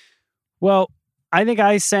 Well, I think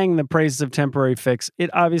I sang the praises of Temporary Fix. It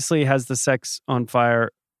obviously has the Sex on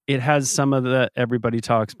Fire. It has some of the Everybody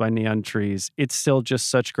Talks by Neon Trees. It's still just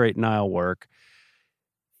such great Nile work.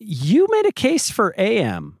 You made a case for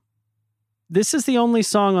AM. This is the only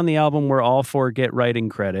song on the album where all four get writing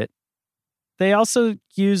credit. They also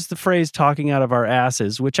use the phrase talking out of our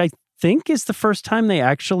asses, which I think is the first time they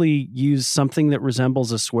actually use something that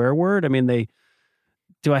resembles a swear word. I mean,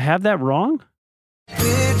 do I have that wrong?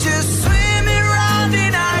 We're just swimming round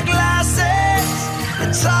in our glasses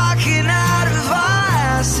and talking out of our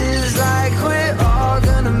asses like we're all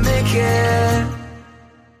gonna make it.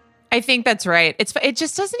 I think that's right. It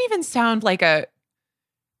just doesn't even sound like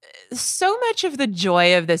so much of the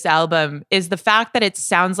joy of this album is the fact that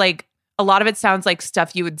a lot of it sounds like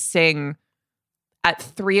stuff you would sing at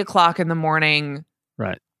 3:00 in the morning,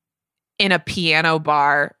 right, in a piano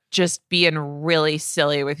bar, just being really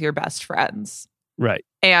silly with your best friends. Right.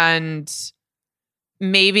 And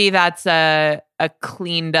maybe that's a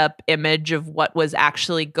cleaned up image of what was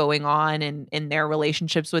actually going on in their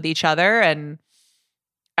relationships with each other and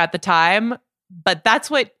at the time. But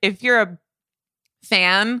that's what, if you're a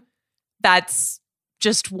fan that's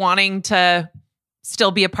just wanting to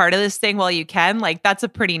still be a part of this thing while you can, like, that's a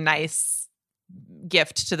pretty nice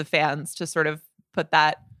gift to the fans to sort of put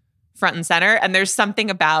that front and center. And there's something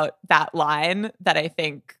about that line that I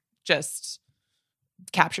think just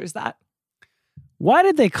captures that. Why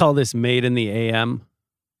did they call this Made in the AM?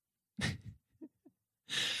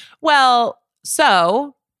 Well,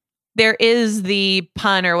 so there is the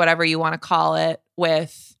pun or whatever you want to call it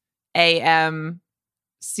with AM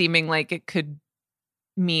seeming like it could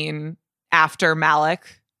mean after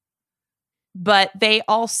Malik, but they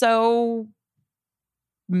also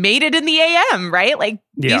made it in the AM, right? Like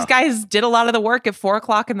these guys did a lot of the work at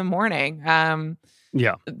 4:00 in the morning.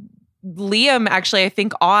 Yeah. Liam actually, I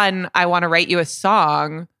think on I Want to Write You a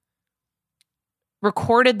Song,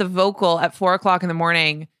 recorded the vocal at 4:00 in the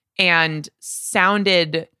morning and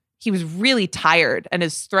he was really tired and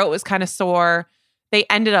his throat was kind of sore. They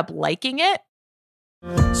ended up liking it.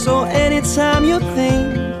 So anytime you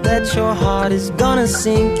think that your heart is gonna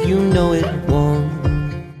sink, you know it won't.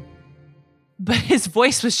 But his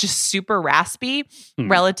voice was just super raspy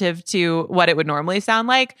relative to what it would normally sound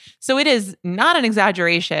like. So it is not an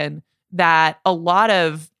exaggeration that a lot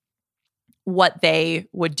of what they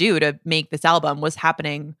would do to make this album was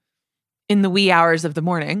happening in the wee hours of the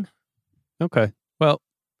morning. Okay. Well,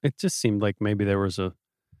 it just seemed like maybe there was a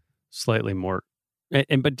slightly more...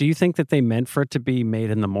 But do you think that they meant for it to be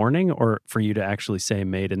made in the morning or for you to actually say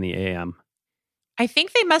made in the AM? I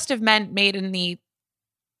think they must have meant made in the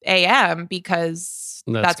AM because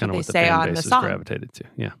that's what they say on the song. Gravitated to.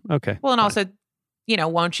 Yeah. Okay. Well, and also,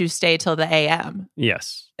 won't you stay till the AM?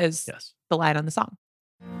 Yes. Is the line on the song.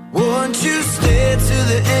 Won't you stay to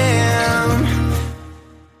the AM?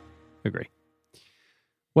 Agree.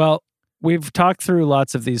 Well, we've talked through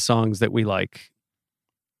lots of these songs that we like,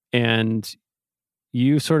 and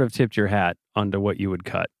you sort of tipped your hat onto what you would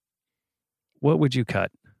cut. What would you cut?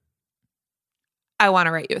 I Want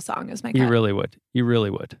to Write You a Song is my cut. You really would. You really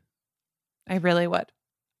would. I really would.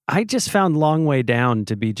 I just found Long Way Down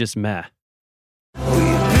to be just meh. We built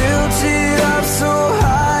it up so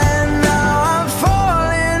high and now I'm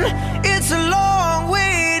falling. It's a long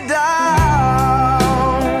way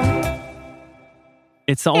down.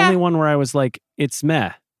 It's the only one where I was like, it's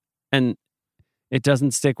meh. And it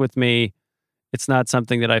doesn't stick with me. It's not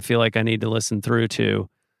something that I feel like I need to listen through to.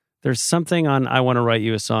 There's something on I Want to Write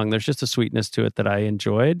You a Song. There's just a sweetness to it that I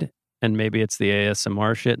enjoyed. And maybe it's the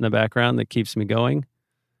ASMR shit in the background that keeps me going.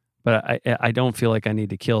 But I don't feel like I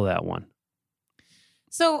need to kill that one.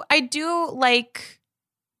 So I do like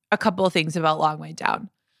a couple of things about Long Way Down.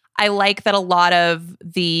 I like that a lot of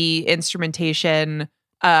the instrumentation,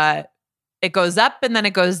 it goes up and then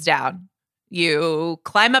it goes down. You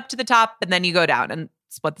climb up to the top and then you go down. And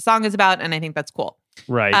it's what the song is about. And I think that's cool.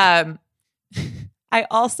 Right. I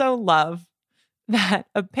also love that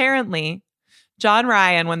apparently John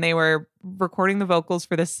Ryan, when they were recording the vocals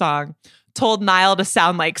for this song, told Niall to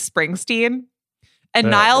sound like Springsteen. And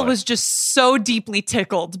Niall was just so deeply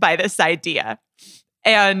tickled by this idea.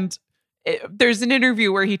 And there's an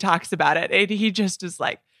interview where he talks about it. And he just is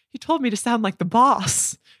like, he told me to sound like the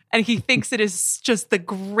boss. And he thinks it is just the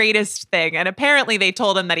greatest thing. And apparently they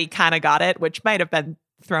told him that he kind of got it, which might have been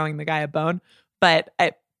throwing the guy a bone. But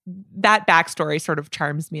that backstory sort of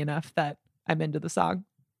charms me enough that I'm into the song.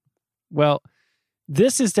 Well,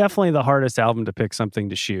 this is definitely the hardest album to pick something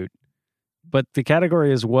to shoot. But the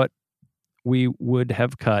category is what we would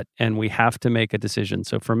have cut, and we have to make a decision.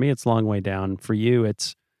 So for me, it's Long Way Down. For you,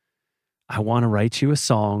 it's I want to write you a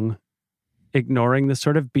song, ignoring the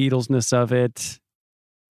sort of Beatlesness of it.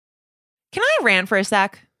 Can I rant for a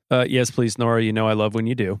sec? Yes, please, Nora. You know I love when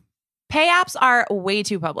you do. Pay apps are way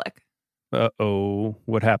too public. Uh-oh.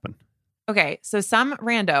 What happened? Okay, so some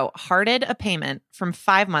rando hearted a payment from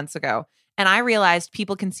 5 months ago, and I realized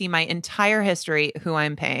people can see my entire history, who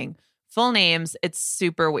I'm paying, full names. It's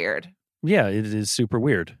super weird. Yeah, it is super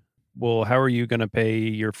weird. Well, how are you going to pay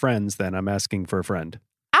your friends then? I'm asking for a friend.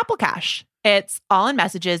 Apple Cash. It's all in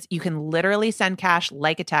messages. You can literally send cash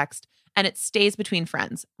like a text, and it stays between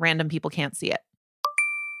friends. Random people can't see it.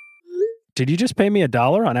 Did you just pay me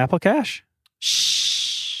 $1 on Apple Cash?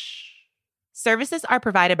 Shh. Services are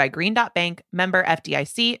provided by Green Dot Bank, member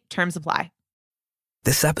FDIC. Terms apply.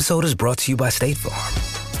 This episode is brought to you by State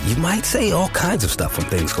Farm. You might say all kinds of stuff when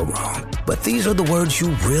things go wrong, but these are the words you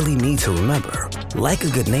really need to remember. Like a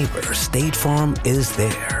good neighbor, State Farm is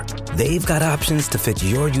there. They've got options to fit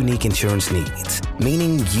your unique insurance needs,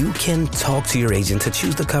 meaning you can talk to your agent to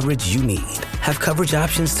choose the coverage you need. Have coverage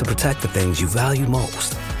options to protect the things you value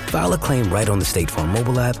most. File a claim right on the State Farm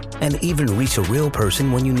mobile app and even reach a real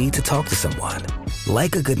person when you need to talk to someone.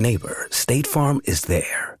 Like a good neighbor, State Farm is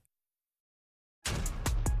there.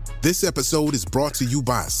 This episode is brought to you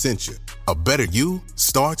by Essentia. A better you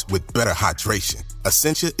starts with better hydration.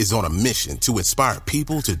 Essentia is on a mission to inspire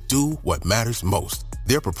people to do what matters most.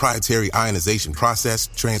 Their proprietary ionization process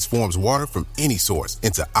transforms water from any source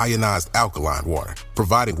into ionized alkaline water,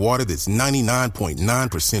 providing water that's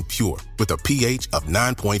 99.9% pure with a pH of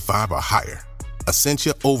 9.5 or higher.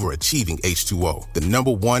 Essentia overachieving H2O, the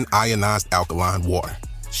 #1 ionized alkaline water.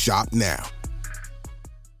 Shop now.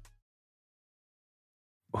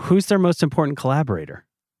 Who's their most important collaborator?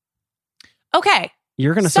 Okay.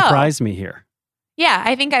 You're going to surprise me here. Yeah,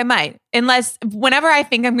 I think I might. Unless whenever I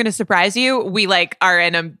think I'm going to surprise you, we are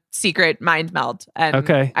in a secret mind meld. And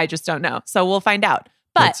okay. I just don't know. So we'll find out.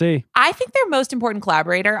 But let's see. I think their most important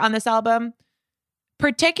collaborator on this album,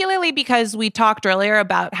 particularly because we talked earlier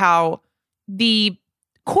about how the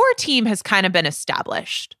core team has kind of been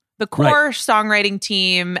established. The core songwriting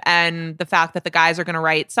team and the fact that the guys are going to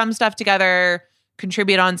write some stuff together,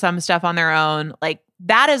 contribute on some stuff on their own.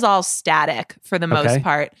 That is all static for the most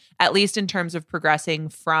part, at least in terms of progressing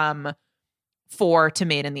from 4 to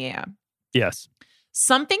Made in the AM. Yes.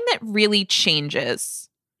 Something that really changes,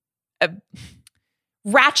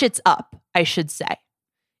 ratchets up, I should say,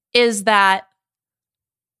 is that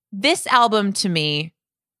this album to me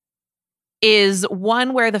is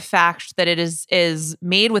one where the fact that it is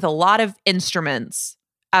made with a lot of instruments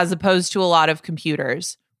as opposed to a lot of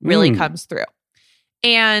computers really comes through.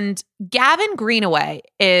 And Gavin Greenaway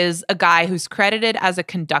is a guy who's credited as a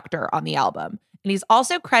conductor on the album. And he's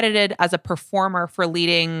also credited as a performer for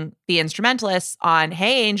leading the instrumentalists on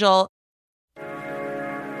Hey Angel,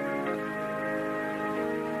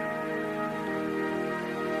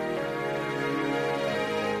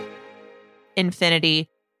 Infinity,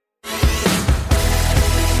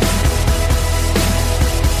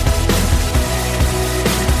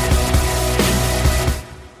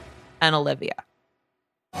 and Olivia.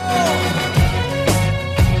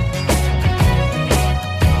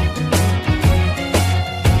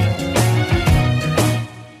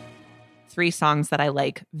 Three songs that I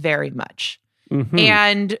like very much. Mm-hmm.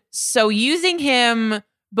 And so using him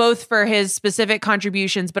both for his specific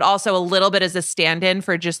contributions, but also a little bit as a stand-in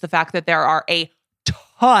for just the fact that there are a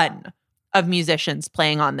ton of musicians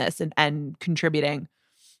playing on this and contributing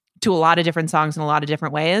to a lot of different songs in a lot of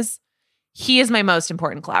different ways. He is my most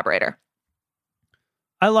important collaborator.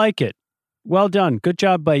 I like it. Well done. Good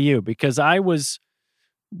job by you, because I was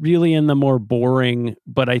really in the more boring,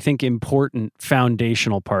 but I think important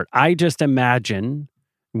foundational part. I just imagine,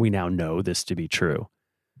 we now know this to be true,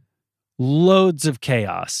 loads of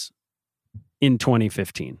chaos in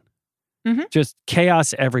 2015. Mm-hmm. Just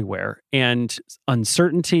chaos everywhere and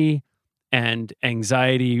uncertainty and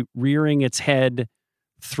anxiety rearing its head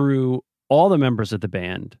through all the members of the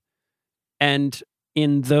band. And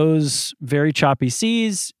in those very choppy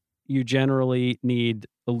seas, you generally need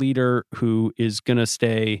a leader who is going to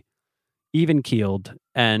stay even-keeled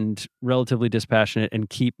and relatively dispassionate and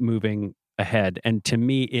keep moving ahead. And to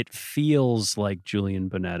me, it feels like Julian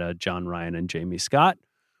Bunetta, John Ryan, and Jamie Scott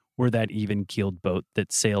were that even-keeled boat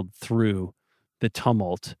that sailed through the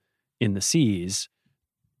tumult in the seas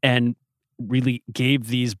and really gave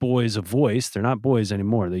these boys a voice. They're not boys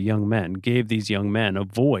anymore. They're young men. Gave these young men a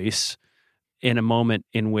voice in a moment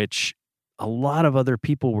in which a lot of other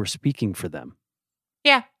people were speaking for them.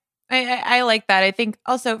 Yeah, I like that. I think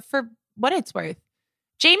also, for what it's worth,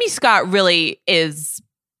 Jamie Scott really is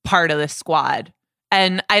part of the squad.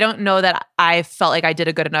 And I don't know that I felt like I did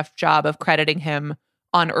a good enough job of crediting him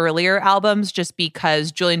on earlier albums just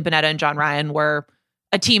because Julian Bunetta and John Ryan were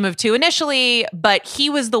a team of two initially, but he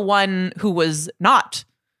was the one who was not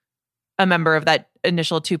a member of that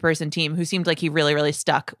initial two-person team who seemed like he really, really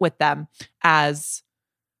stuck with them as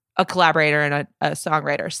a collaborator and a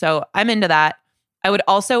songwriter. So I'm into that. I would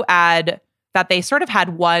also add that they sort of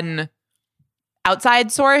had one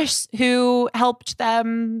outside source who helped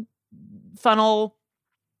them funnel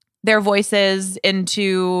their voices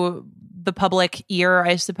into the public ear,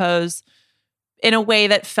 I suppose, in a way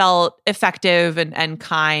that felt effective and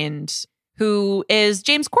kind, who is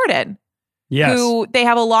James Corden. Yes. Who they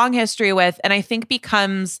have a long history with, and I think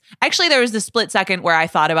becomes... Actually, there was the split second where I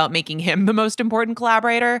thought about making him the most important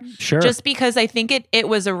collaborator. Sure. Just because I think it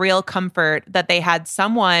was a real comfort that they had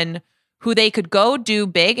someone who they could go do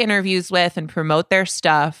big interviews with and promote their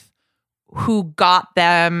stuff, who got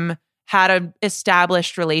them, had an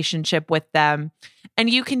established relationship with them. And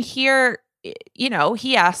you can hear, you know,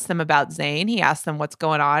 he asks them about Zayn. He asks them what's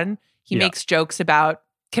going on. He makes jokes about,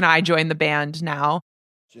 can I join the band now?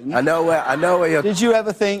 I know where you're... Did you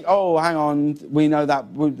ever think, oh, hang on, we know that,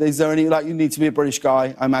 is there any, like, you need to be a British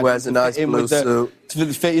guy, I imagine. Wears a nice blue suit.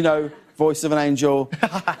 To fit, you know, voice of an angel,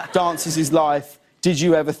 dances his life. Did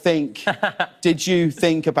you ever think, did you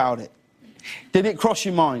think about it? Did it cross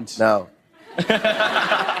your mind? No.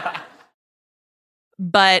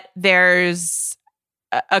 But there's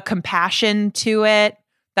a compassion to it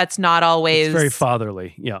that's not always... It's very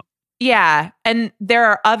fatherly, yeah. Yeah, and there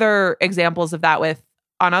are other examples of that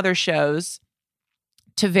on other shows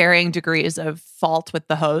to varying degrees of fault with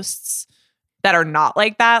the hosts that are not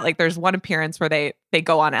like that. Like there's one appearance where they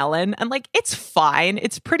go on Ellen and like, it's fine.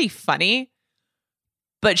 It's pretty funny,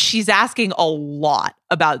 but she's asking a lot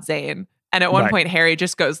about Zayn. And at one point, Harry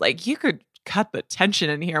just goes like, you could cut the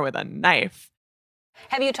tension in here with a knife.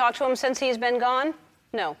 Have you talked to him since he's been gone?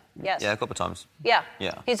 No. Yes. Yeah, a couple of times. Yeah.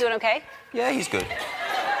 Yeah. He's doing okay? Yeah, he's good.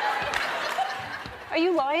 Are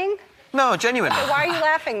you lying? No, genuinely. Okay, why are you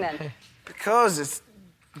laughing then? Because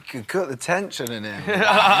you could cut the tension in here.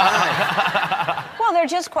 Well, they're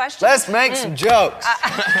just questions. Let's make some jokes.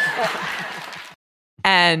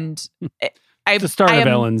 And the start of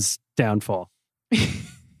Ellen's downfall.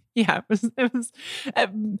 Yeah, it was.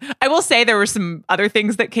 I will say there were some other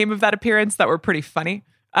things that came of that appearance that were pretty funny.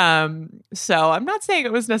 So I'm not saying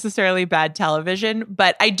it was necessarily bad television,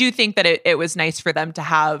 but I do think that it was nice for them to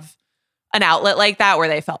have an outlet like that where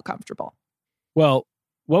they felt comfortable. Well,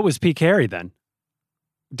 what was Peak Harry then?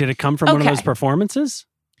 Did it come from one of those performances?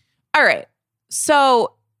 All right.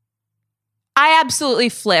 So I absolutely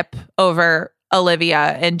flip over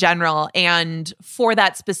Olivia in general. And for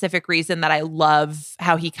that specific reason that I love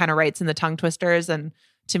how he kind of writes in the tongue twisters. And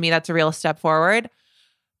to me, that's a real step forward.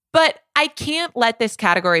 But I can't let this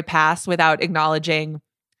category pass without acknowledging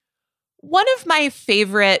one of my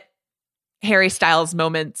favorite Harry Styles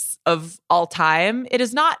moments of all time. It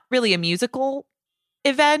is not really a musical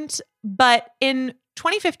event, but in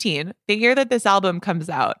 2015, the year that this album comes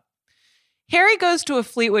out, Harry goes to a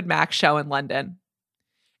Fleetwood Mac show in London,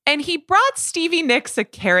 and he brought Stevie Nicks a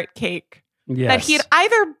carrot cake that he had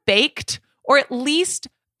either baked or at least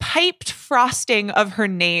piped frosting of her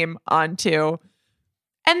name onto.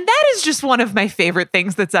 And that is just one of my favorite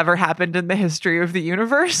things that's ever happened in the history of the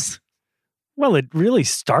universe. Well, it really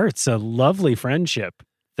starts a lovely friendship.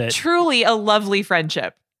 Truly a lovely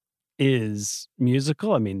friendship. Is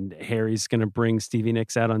musical. I mean, Harry's going to bring Stevie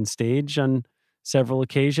Nicks out on stage on several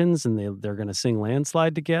occasions, and they're going to sing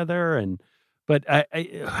Landslide together. But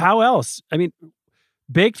how else? I mean,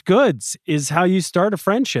 baked goods is how you start a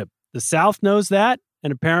friendship. The South knows that,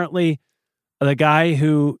 and apparently the guy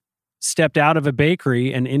who stepped out of a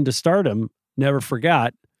bakery and into stardom never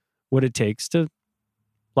forgot what it takes to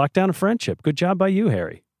lock down a friendship. Good job by you,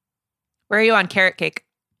 Harry. Where are you on carrot cake?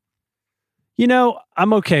 You know,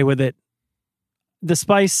 I'm okay with it. The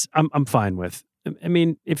spice, I'm fine with. I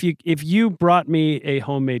mean, if you brought me a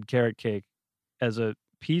homemade carrot cake as a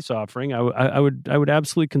peace offering, I would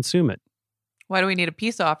absolutely consume it. Why do we need a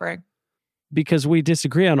peace offering? Because we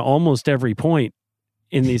disagree on almost every point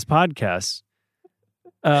in these podcasts.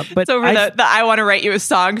 But it's over the I Want to Write You a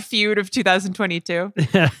Song feud of 2022.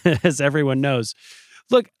 As everyone knows.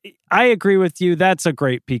 Look, I agree with you. That's a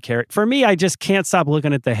great peak hair. For me, I just can't stop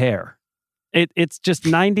looking at the hair. It's just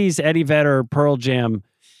 90s Eddie Vedder, Pearl Jam.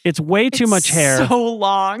 It's way too much hair. So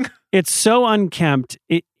long. It's so unkempt.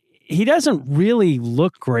 He doesn't really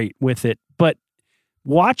look great with it, but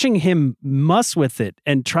watching him muss with it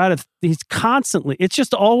and he's constantly, it's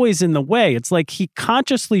just always in the way. It's like he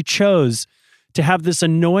consciously chose to have this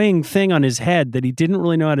annoying thing on his head that he didn't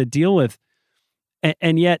really know how to deal with.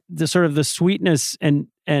 And yet the sort of the sweetness and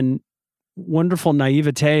wonderful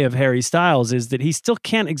naivete of Harry Styles is that he still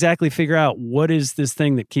can't exactly figure out what is this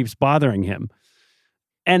thing that keeps bothering him.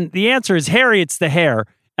 And the answer is, Harry, it's the hair.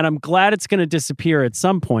 And I'm glad it's going to disappear at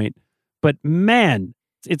some point. But man,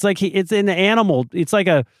 it's like it's an animal. It's like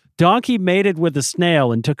a donkey mated with a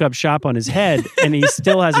snail and took up shop on his head. And he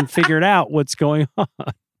still hasn't figured out what's going on.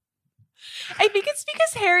 I think it's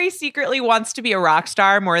because Harry secretly wants to be a rock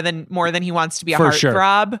star more than he wants to be a For sure.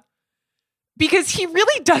 heartthrob. Because he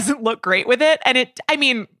really doesn't look great with it.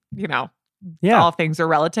 And all things are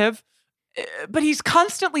relative. But he's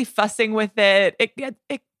constantly fussing with it.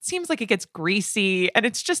 It seems like it gets greasy and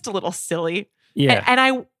it's just a little silly. Yeah. And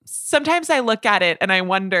I sometimes I look at it and I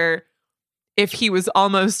wonder if he was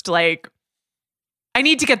almost like, I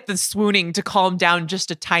need to get the swooning to calm down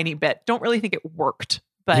just a tiny bit. Don't really think it worked.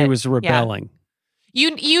 But he was rebelling.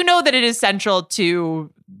 Yeah. You know that it is central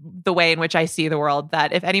to the way in which I see the world,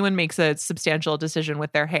 that if anyone makes a substantial decision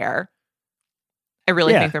with their hair, I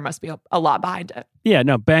really think there must be a lot behind it. Yeah,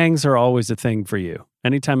 no, bangs are always a thing for you.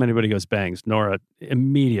 Anytime anybody goes bangs, Nora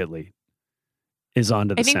immediately is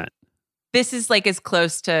onto the scent. This is like as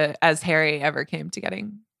close to as Harry ever came to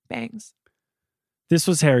getting bangs. This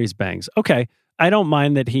was Harry's bangs. Okay. I don't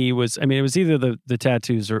mind that he was, I mean, it was either the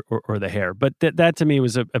tattoos or the hair, but that to me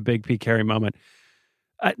was a big peak Harry moment.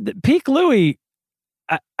 Peak Louis,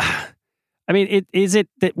 I mean, is it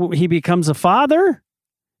that he becomes a father,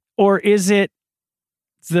 or is it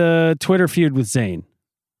the Twitter feud with Zayn?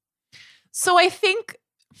 So I think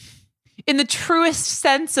in the truest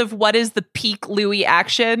sense of what is the peak Louis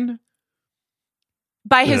action,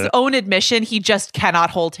 by his own admission, he just cannot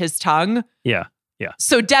hold his tongue. Yeah. Yeah.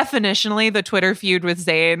 So definitionally the Twitter feud with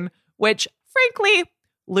Zayn, which frankly,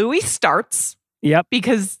 Louis starts. Yep.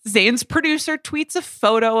 Because Zayn's producer tweets a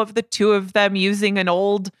photo of the two of them using an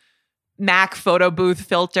old Mac photo booth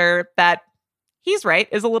filter that, he's right,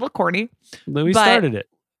 is a little corny. Louis started it.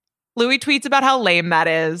 Louis tweets about how lame that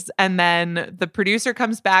is. And then the producer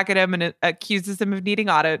comes back at him and accuses him of needing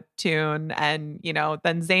auto-tune. And,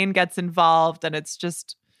 then Zayn gets involved and it's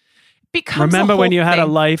just becomes Remember when you had a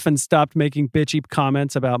thing. life and stopped making bitchy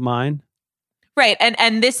comments about mine? Right.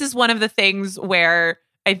 And this is one of the things where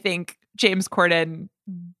I think James Corden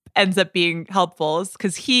ends up being helpful, is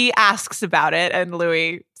because he asks about it and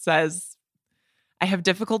Louis says, I have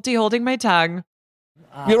difficulty holding my tongue.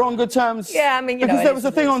 You're on good terms. Yeah, I mean, because there was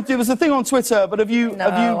a thing on Twitter, but have you?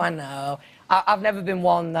 I know. I've never been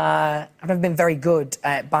one. I've never been very good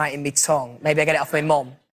at biting my tongue. Maybe I get it off my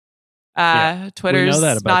mum. Twitter's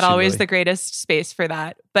not always Louis. the greatest space for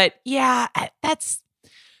that, but yeah,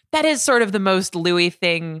 that is sort of the most Louis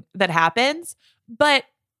thing that happens. But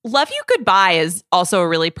 "Love You Goodbye" is also a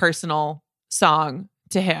really personal song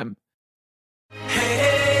to him.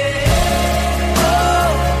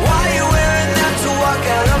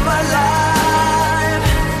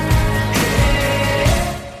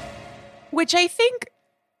 Which I think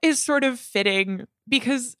is sort of fitting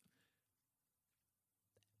because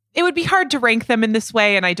it would be hard to rank them in this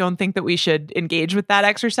way, and I don't think that we should engage with that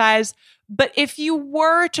exercise. But if you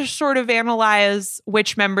were to sort of analyze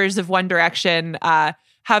which members of One Direction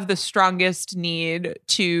have the strongest need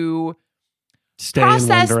to Stay in One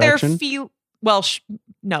process their Direction?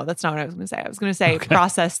 no, that's not what I was going to say. I was going to say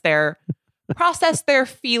process their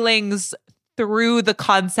feelings through the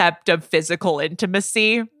concept of physical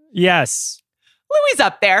intimacy. Yes. Louis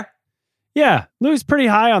up there. Yeah. Louis pretty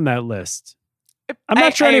high on that list. I'm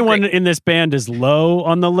not sure I anyone agree. in this band is low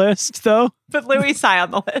on the list, though. But Louis high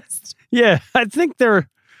on the list. Yeah. I think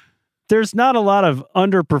there's not a lot of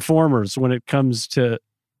underperformers when it comes to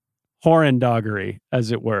horrendoggery,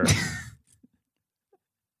 as it were.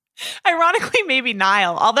 Ironically, maybe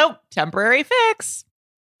Niall, although temporary fix.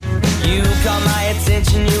 You caught my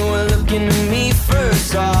attention, you were looking at me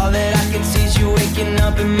first. All that I can see is you waking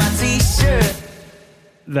up in my t-shirt.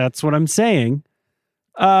 That's what I'm saying.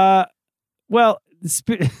 Well,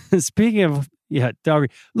 speaking of, doggery.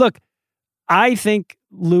 Look, I think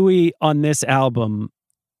Louis on this album,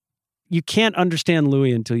 you can't understand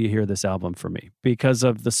Louis until you hear this album for me because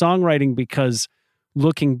of the songwriting, because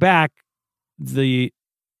looking back, the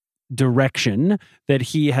direction that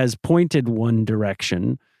he has pointed One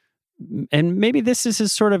Direction, and maybe this is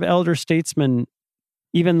his sort of elder statesman,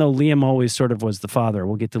 even though Liam always sort of was the father.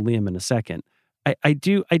 We'll get to Liam in a second. I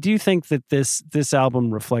do think that this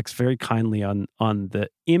album reflects very kindly on the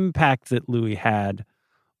impact that Louis had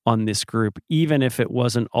on this group, even if it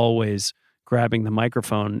wasn't always grabbing the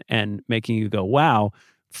microphone and making you go, wow.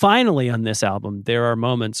 Finally on this album, there are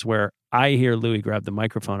moments where I hear Louis grab the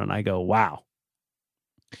microphone and I go, wow,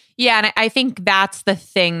 Yeah, and I think that's the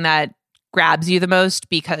thing that grabs you the most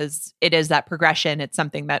because it is that progression. It's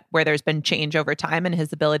something that where there's been change over time and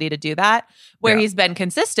his ability to do that. Where he's been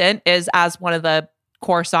consistent is as one of the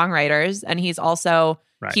core songwriters, and he's also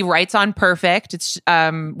he writes on Perfect. It's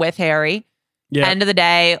with Harry. Yeah. End of the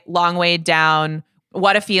day, Long Way Down,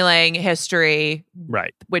 What a Feeling, History,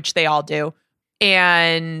 right? Which they all do,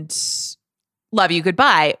 and Love You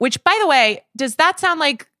Goodbye. Which, by the way, does that sound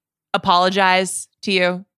like Apologize to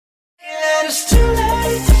you? And it's too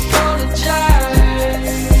late to apologize.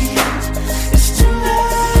 It's too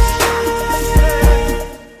late.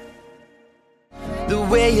 The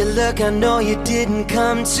way you look, I know you didn't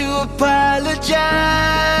come to apologize.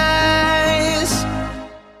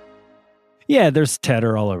 Yeah, there's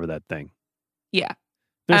Tedder all over that thing. Yeah.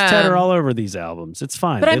 There's Tedder all over these albums. It's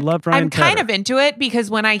fine. They loved Ryan Tedder. I'm kind of into it because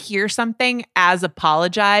when I hear something as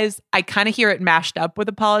Apologize, I kind of hear it mashed up with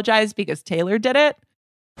Apologize because Taylor did it.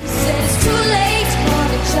 It's too late to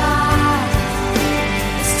apologize.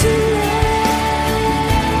 It's too late.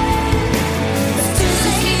 It's too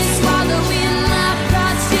late to swallow in my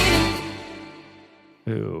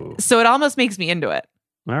pride. Ooh. So it almost makes me into it.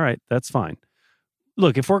 All right, that's fine.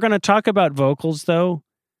 Look, if we're going to talk about vocals, though,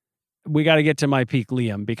 we got to get to My Peak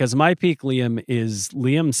Liam, because My Peak Liam is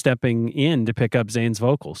Liam stepping in to pick up Zayn's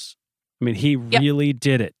vocals. I mean, he really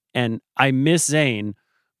did it. And I miss Zayn,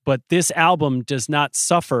 but this album does not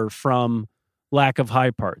suffer from lack of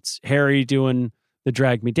high parts. Harry doing the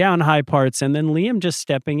Drag Me Down high parts, and then Liam just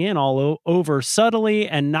stepping in all over subtly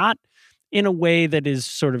and not in a way that is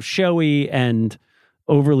sort of showy and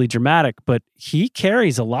overly dramatic, but he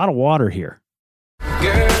carries a lot of water here.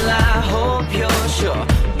 Girl, I hope you're sure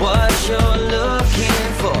what you're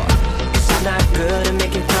looking for. 'Cause I'm not good at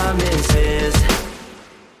making promises.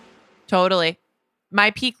 Totally.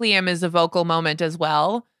 My Peak Liam is a vocal moment as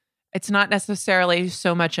well. It's not necessarily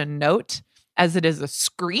so much a note as it is a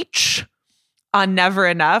screech on Never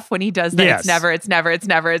Enough when he does that. Yes. It's never, it's never, it's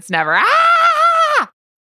never, it's never. Ah!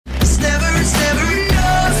 It's never enough. It's never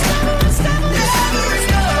enough. It's never enough.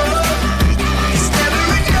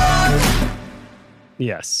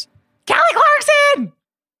 Yes. Kelly Clarkson!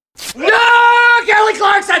 No, Kelly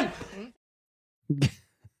Clarkson!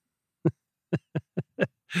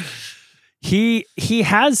 He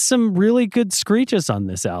has some really good screeches on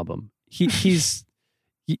this album. He's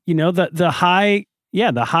you know, the high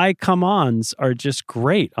come-ons are just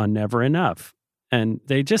great on Never Enough. And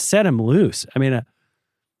they just set him loose. I mean,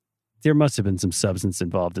 there must have been some substance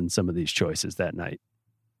involved in some of these choices that night.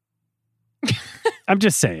 I'm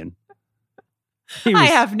just saying. I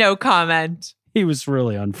have no comment. He was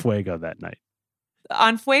really on fuego that night.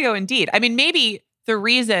 On fuego, indeed. I mean, maybe the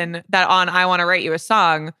reason that on I Want to Write You a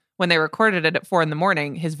Song, when they recorded it at 4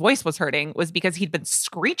 a.m, his voice was hurting was because he'd been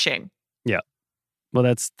screeching. Yeah. Well,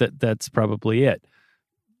 that's probably it.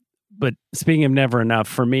 But speaking of Never Enough,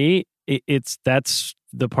 for me, that's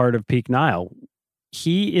the part of Peak Niall.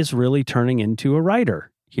 He is really turning into a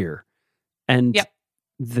writer here. And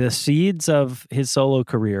the seeds of his solo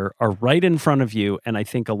career are right in front of you. And I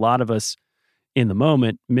think a lot of us in the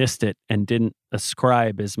moment missed it and didn't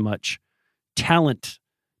ascribe as much talent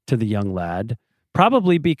to the young lad,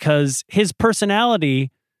 probably because his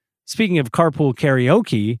personality, speaking of carpool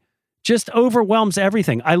karaoke, just overwhelms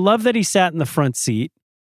everything. I love that he sat in the front seat.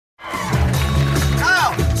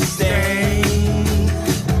 Oh, stay.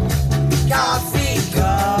 Coffee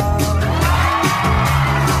cup.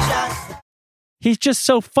 He's just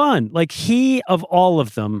so fun. Like, he, of all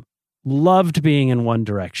of them, loved being in One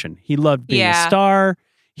Direction. He loved being a star.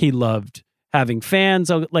 He loved having fans.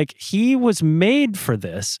 Like, he was made for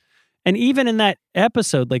this. And even in that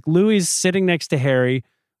episode, like, Louis sitting next to Harry,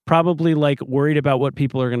 probably like worried about what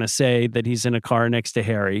people are going to say that he's in a car next to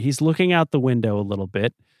Harry. He's looking out the window a little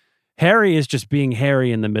bit. Harry is just being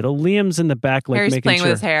Harry in the middle. Liam's in the back, like Harry's making playing sure.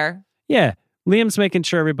 with his hair. Yeah. Liam's making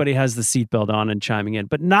sure everybody has the seatbelt on and chiming in.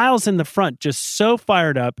 But Niall's in the front, just so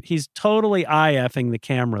fired up. He's totally eye-effing the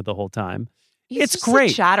camera the whole time. It's just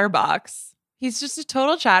great. A chatterbox. He's just a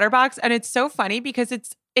total chatterbox. And it's so funny because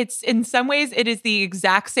it's in some ways, it is the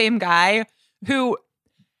exact same guy who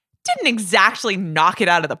didn't exactly knock it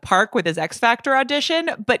out of the park with his X Factor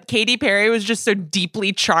audition, but Katy Perry was just so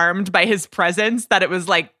deeply charmed by his presence that it was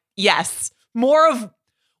like, yes, more of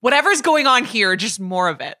whatever's going on here, just more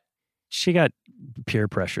of it. She got peer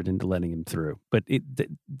pressured into letting him through, but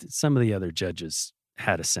some of the other judges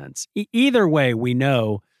had a sense. Either way, we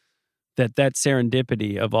know that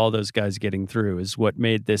serendipity of all those guys getting through is what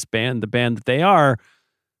made this band the band that they are.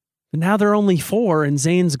 But now they're only 4 and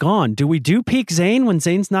Zayn's gone. Do we do Peak Zayn when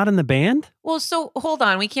Zayn's not in the band? Well, so hold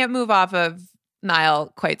on. We can't move off of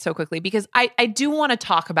Niall quite so quickly because I do want to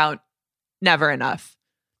talk about Never Enough.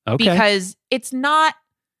 Okay. Because it's not,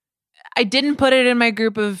 I didn't put it in my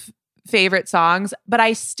group of favorite songs, but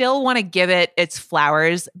I still want to give it its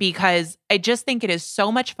flowers because I just think it is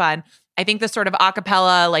so much fun. I think the sort of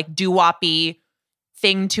acapella, like doo-woppy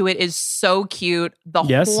thing to it is so cute. The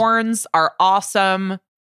Yes. horns are awesome.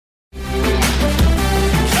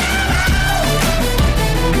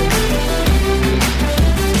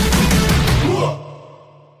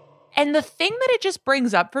 And the thing that it just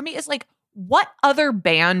brings up for me is like, what other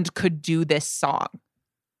band could do this song?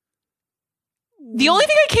 The only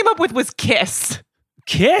thing I came up with was Kiss.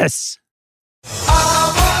 Kiss?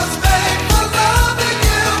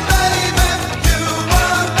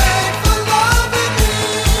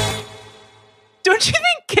 Don't you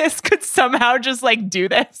think Kiss could somehow just like do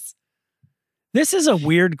this? This is a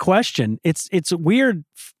weird question. It's weird.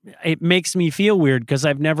 It makes me feel weird because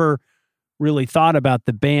I've never really thought about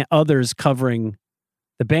the band, others covering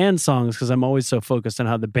the band songs because I'm always so focused on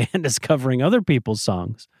how the band is covering other people's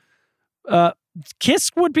songs.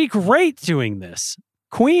 Kiss would be great doing this.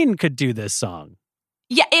 Queen could do this song.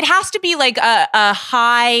 Yeah, it has to be like a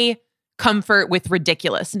high comfort with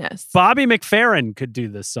ridiculousness. Bobby McFerrin could do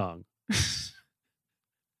this song.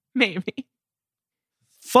 Maybe.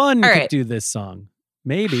 Fun All could right. do this song.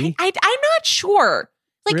 Maybe. I'm not sure.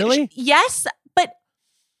 Like, Really? yes, but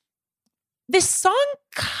this song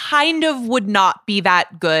kind of would not be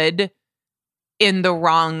that good in the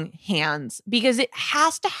wrong hands because it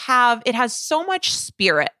has so much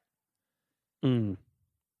spirit. Mm.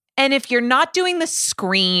 And if you're not doing the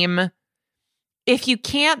scream, if you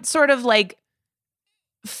can't sort of like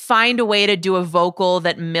find a way to do a vocal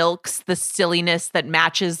that milks the silliness that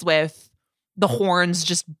matches with the horns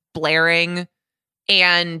just blaring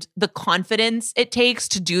and the confidence it takes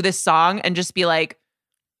to do this song and just be like,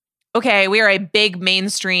 okay, we are a big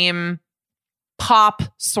mainstream pop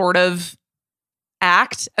sort of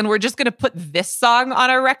act, and we're just going to put this song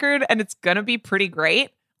on our record and it's going to be pretty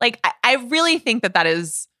great. Like, I really think that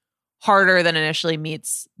is harder than initially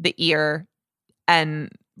meets the ear.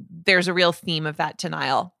 And there's a real theme of that to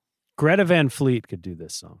Niall. Greta Van Fleet could do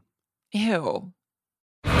this song. Ew.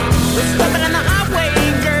 Stepping in the highway,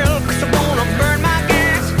 girl, 'cause I wanna burn my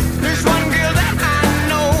gas. There's one girl that I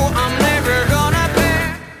know I'm never gonna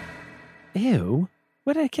pay. Ew.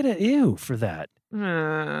 What did I get an ew for that?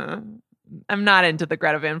 I'm not into the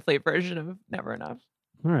Greta Van Fleet version of Never Enough.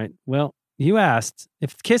 All right. Well, you asked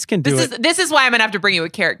if Kiss can do it. This is why I'm going to have to bring you a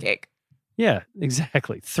carrot cake. Yeah,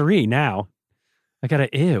 exactly. 3 now. I got a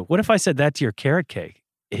ew. What if I said that to your carrot cake?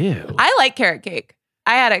 Ew. I like carrot cake.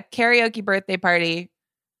 I had a karaoke birthday party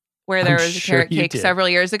where there I'm was a sure carrot you cake did. several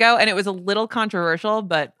years ago, and it was a little controversial,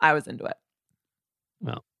 but I was into it.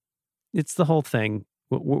 Well, it's the whole thing.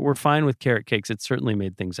 We're fine with carrot cakes. It certainly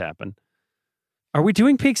made things happen. Are we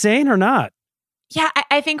doing Peak Zane or not? Yeah,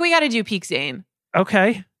 I think we got to do Peak Zane.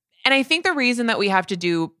 Okay. And I think the reason that we have to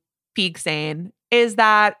do Peak Zane is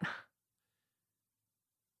that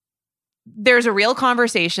there's a real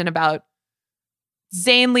conversation about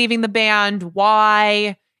Zayn leaving the band,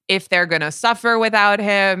 why, if they're going to suffer without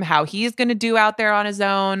him, how he's going to do out there on his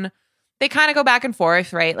own. They kind of go back and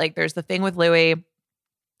forth, right? Like there's the thing with Louis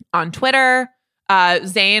on Twitter.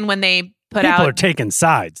 Zayn, when they put People out... are taking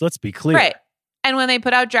sides. Let's be clear. Right. And when they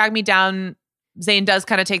put out Drag Me Down, Zayn does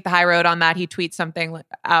kind of take the high road on that. He tweets something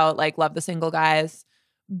out like, love the single guys.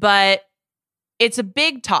 But it's a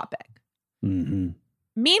big topic. Mm-hmm.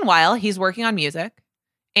 Meanwhile, he's working on music.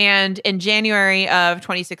 And in January of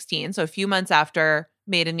 2016, so a few months after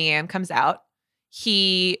Made in Neon comes out,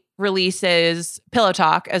 he releases Pillow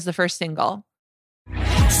Talk as the first single. So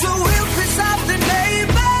we'll piss off the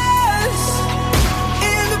neighbors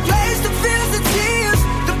in the place that feels the tears,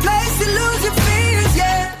 the place to lose your fears,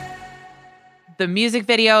 yeah. The music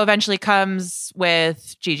video eventually comes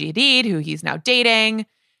with Gigi Hadid, who he's now dating.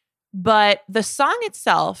 But the song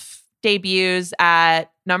itself debuts at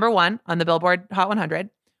number 1 on the Billboard Hot 100,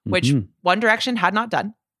 which One Direction had not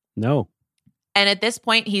done. No. And at this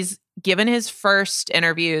point, he's given his first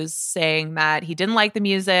interviews saying that he didn't like the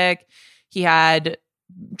music. He had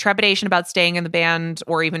trepidation about staying in the band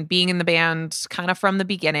or even being in the band kind of from the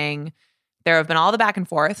beginning. There have been all the back and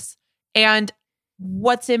forths. And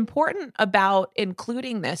what's important about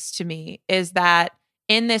including this to me is that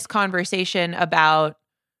in this conversation about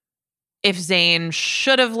if Zayn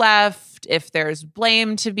should have left, if there's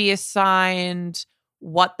blame to be assigned,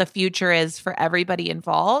 what the future is for everybody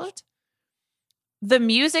involved, the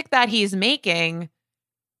music that he's making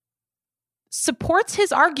supports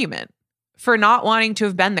his argument for not wanting to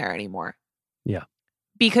have been there anymore. Yeah.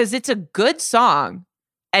 Because it's a good song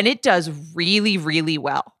And it does really, really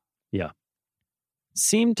well. Yeah.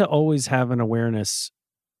 Seemed to always have an awareness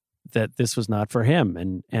that this was not for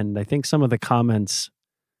him. And I think some of the comments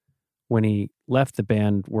when he left the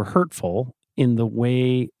band were hurtful in the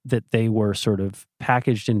way that they were sort of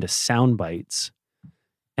packaged into sound bites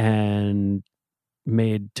and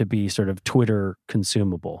made to be sort of Twitter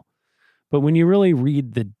consumable. But when you really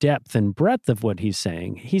read the depth and breadth of what he's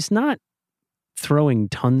saying, he's not throwing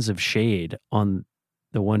tons of shade on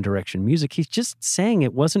the One Direction music. He's just saying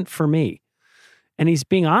it wasn't for me. And he's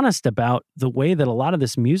being honest about the way that a lot of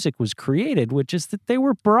this music was created, which is that they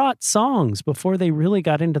were brought songs before they really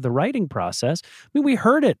got into the writing process. I mean, we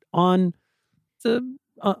heard it on the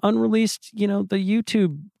unreleased, the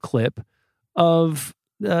YouTube clip of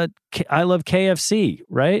I Love KFC,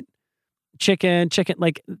 right? Chicken,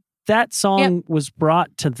 like that song was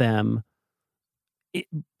brought to them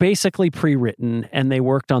basically pre-written, and they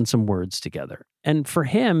worked on some words together. And for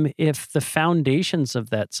him, if the foundations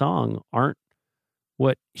of that song aren't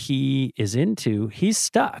what he is into, he's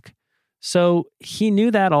stuck. So he knew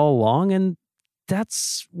that all along, and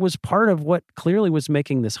was part of what clearly was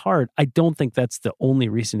making this hard. I don't think that's the only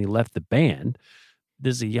reason he left the band.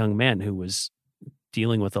 This is a young man who was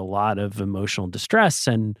dealing with a lot of emotional distress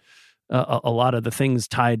and a lot of the things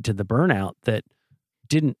tied to the burnout that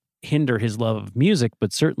didn't hinder his love of music,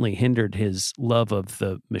 but certainly hindered his love of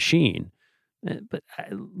the machine. But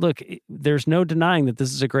look, there's no denying that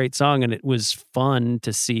this is a great song, and it was fun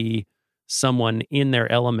to see someone in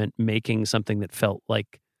their element making something that felt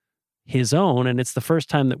like his own. And it's the first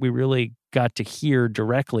time that we really got to hear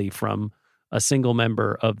directly from a single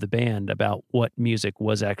member of the band about what music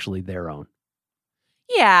was actually their own.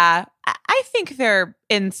 Yeah, I think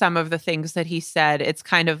in some of the things that he said, it's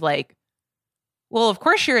kind of like, well, of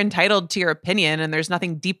course you're entitled to your opinion, and there's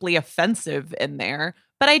nothing deeply offensive in there.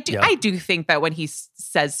 But I do think that when he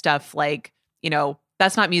says stuff like,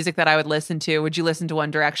 that's not music that I would listen to. Would you listen to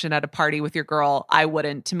One Direction at a party with your girl? I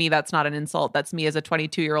wouldn't. To me, that's not an insult. That's me as a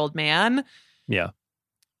 22-year-old man. Yeah.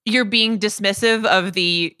 You're being dismissive of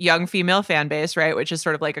the young female fan base, right? Which is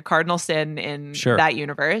sort of like a cardinal sin in that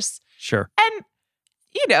universe. Sure. And,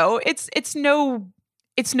 it's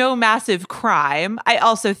no massive crime. I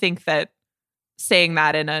also think that saying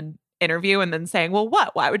that in an interview and then saying, well,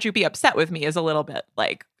 why would you be upset with me is a little bit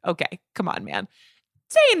like, okay, come on, man.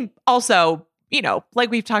 Zayn also,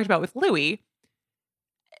 like we've talked about with Louis,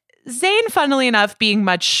 Zayn, funnily enough, being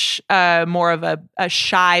much more of a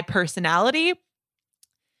shy personality,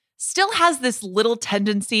 still has this little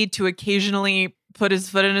tendency to occasionally put his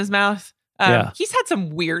foot in his mouth. He's had some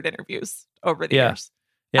weird interviews over the years.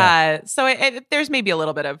 Yeah. So there's maybe a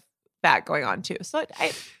little bit of that going on too. So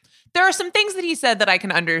there are some things that he said that I can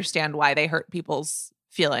understand why they hurt people's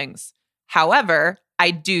feelings. However,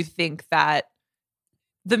 I do think that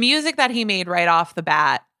the music that he made right off the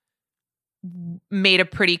bat made a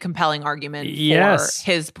pretty compelling argument for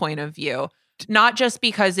his point of view. Not just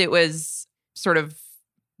because it was sort of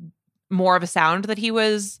more of a sound that he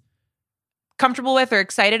was comfortable with or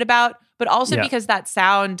excited about, but also because that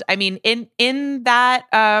sound, I mean, in that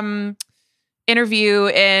interview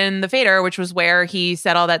in The Fader, which was where he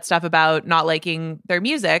said all that stuff about not liking their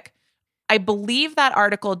music, I believe that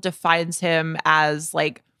article defines him as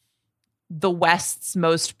like the West's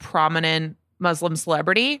most prominent Muslim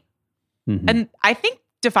celebrity. Mm-hmm. And I think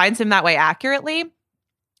defines him that way accurately.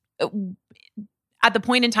 At the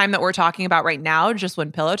point in time that we're talking about right now, just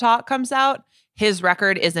when Pillow Talk comes out, his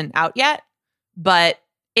record isn't out yet, but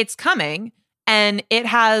it's coming, and it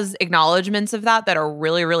has acknowledgments of that are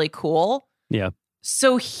really, really cool. Yeah.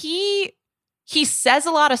 So he says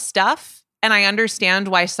a lot of stuff, and I understand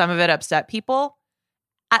why some of it upset people.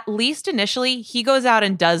 At least initially, he goes out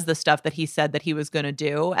and does the stuff that he said that he was going to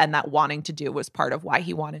do, and that wanting to do was part of why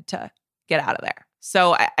he wanted to get out of there.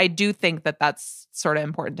 So I do think that that's sort of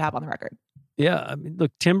important to have on the record. Yeah. I mean,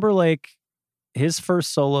 look, Timberlake, his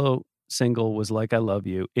first solo single was Like I Love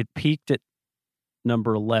You. It peaked at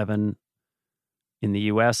number 11 in the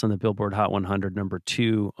US on the Billboard Hot 100, number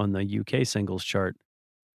 2 on the UK singles chart.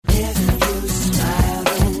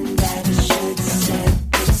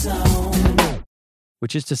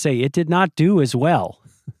 Which is to say, it did not do as well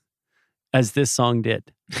as this song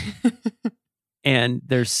did. And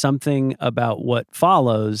there's something about what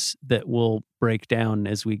follows that will break down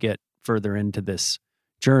as we get further into this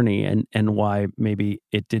journey, and why maybe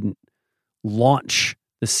it didn't launch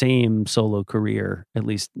the same solo career, at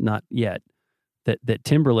least not yet, that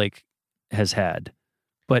Timberlake has had.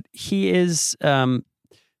 But he is,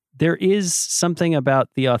 there is something about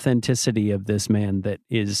the authenticity of this man that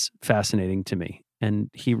is fascinating to me. And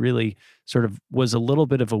he really sort of was a little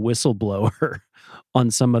bit of a whistleblower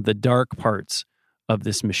on some of the dark parts of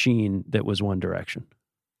this machine that was One Direction.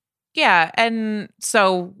 Yeah. And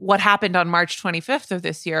so what happened on March 25th of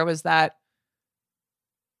this year was that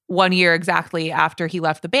 1 year exactly after he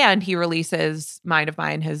left the band, he releases Mind of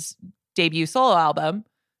Mine, his debut solo album,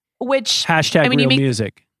 which... Hashtag real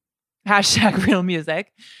music. Hashtag real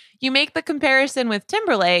music. You make the comparison with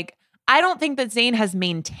Timberlake. I don't think that Zayn has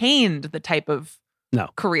maintained the type of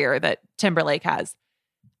career that Timberlake has.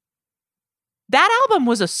 That album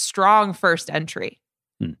was a strong first entry.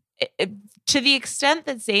 To the extent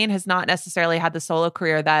that Zayn has not necessarily had the solo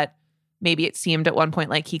career that maybe it seemed at one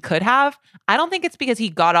point like he could have, I don't think it's because he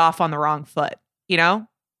got off on the wrong foot, you know?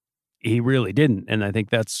 He really didn't. And I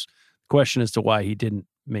think that's the question as to why he didn't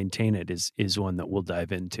maintain it is one that we'll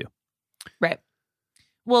dive into. Right.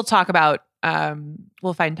 We'll talk about,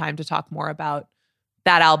 we'll find time to talk more about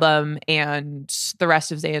that album and the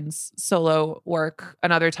rest of Zayn's solo work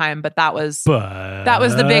another time. But that was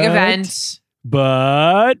the big event.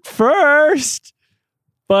 But first,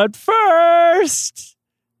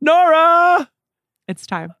 Nora, it's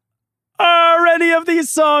time. Are any of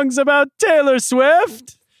these songs about Taylor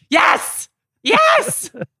Swift? Yes!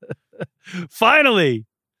 Yes! Finally.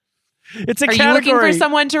 It's a category. Are you looking for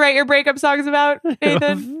someone to write your breakup songs about,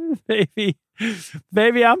 Nathan?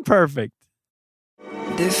 Baby, I'm perfect.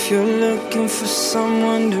 If you're looking for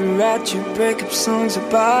someone to write your breakup songs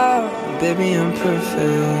about, baby, I'm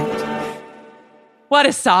perfect. What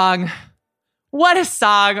a song. What a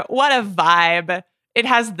song. What a vibe. It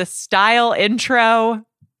has the style intro.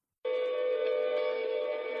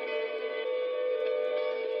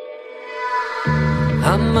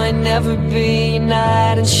 I might never be a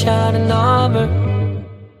knight in shining armor.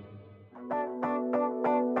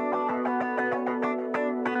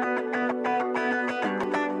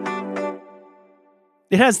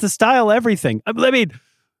 It has the style, everything. I mean,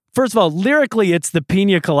 first of all, lyrically, it's the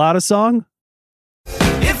Pina Colada song.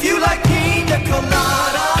 If you like pina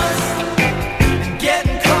coladas and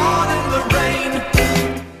getting caught in the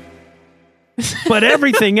rain. But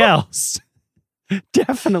everything else,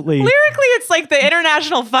 definitely. Lyrically, it's like the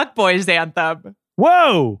International Fuckboys anthem.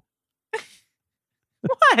 Whoa!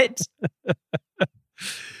 What?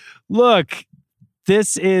 Look,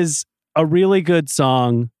 this is a really good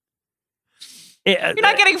song. You're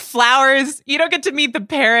not getting flowers. You don't get to meet the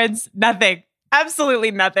parents. Nothing. Absolutely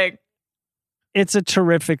nothing. It's a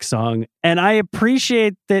terrific song. And I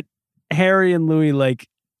appreciate that Harry and Louis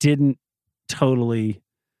didn't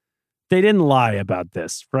lie about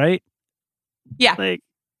this, right? Yeah.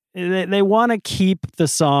 They want to keep the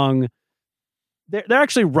song. They're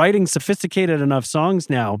actually writing sophisticated enough songs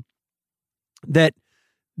now that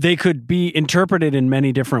they could be interpreted in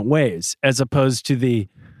many different ways, as opposed to the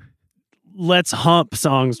let's hump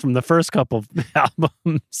songs from the first couple of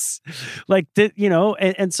albums.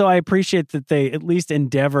 And so I appreciate that they at least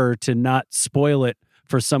endeavor to not spoil it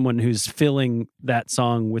for someone who's filling that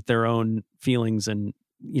song with their own feelings and,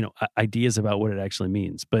 ideas about what it actually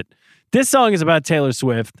means. But this song is about Taylor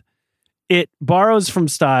Swift. It borrows from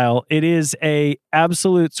style. It is a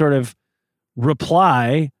absolute sort of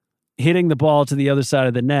reply, hitting the ball to the other side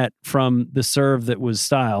of the net from the serve that was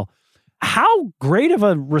style. How great of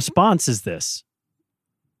a response is this?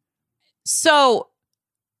 So,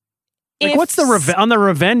 what's the on the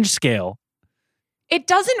revenge scale? It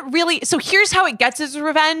doesn't really. So here's how it gets its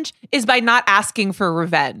revenge is by not asking for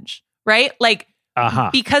revenge, right?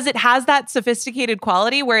 Because it has that sophisticated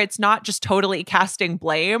quality where it's not just totally casting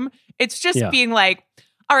blame. It's just being like,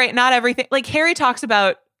 all right, not everything. Like Harry talks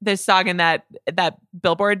about this song in that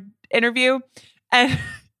Billboard interview, and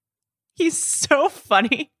he's so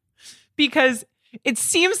funny. Because it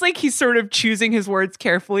seems like he's sort of choosing his words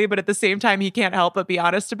carefully, but at the same time, he can't help but be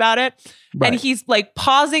honest about it. Right. And he's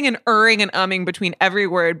pausing and erring and umming between every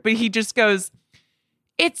word, but he just goes,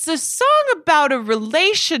 it's a song about a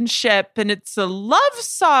relationship and it's a love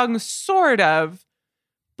song, sort of,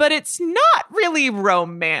 but it's not really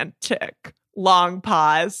romantic. Long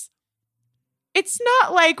pause. It's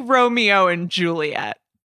not like Romeo and Juliet.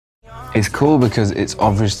 It's cool because it's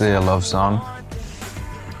obviously a love song.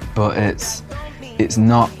 But it's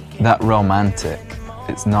not that romantic.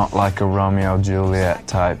 It's not like a Romeo and Juliet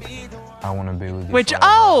type. I want to be with you. Which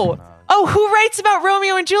who writes about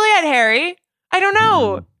Romeo and Juliet, Harry? I don't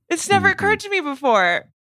know. It's never occurred to me before.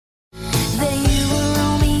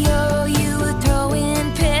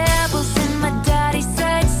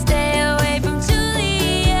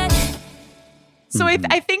 So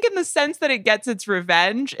I think in the sense that it gets its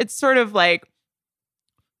revenge, it's sort of like,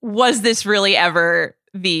 was this really ever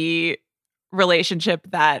the relationship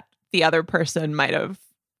that the other person might have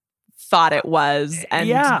thought it was. And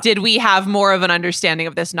Yeah. did we have more of an understanding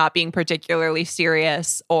of this not being particularly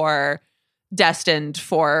serious or destined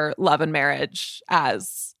for love and marriage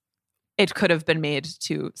as it could have been made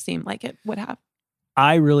to seem like it would have?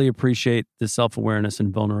 I really appreciate the self-awareness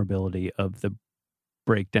and vulnerability of the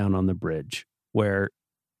breakdown on the bridge, where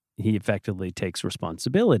he effectively takes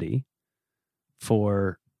responsibility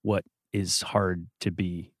for what is hard to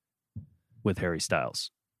be with Harry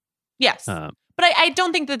Styles. Yes. But I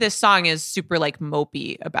don't think that this song is super like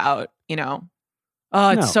mopey about, oh,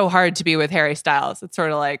 it's No. so hard to be with Harry Styles. It's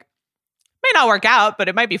sort of like, may not work out, but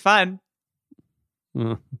it might be fun.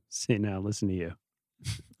 See, now listen to you.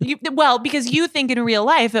 Well, because you think in real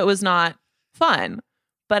life it was not fun.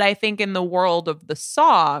 But I think in the world of the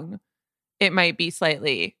song, it might be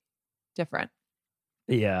slightly different.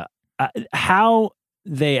 Yeah. How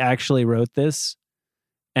they actually wrote this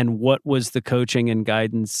and what was the coaching and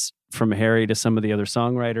guidance from Harry to some of the other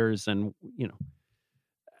songwriters and,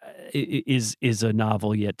 is a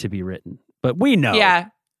novel yet to be written. But we know. Yeah.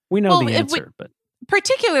 We know Well, the answer, but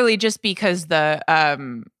particularly just because the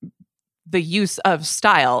use of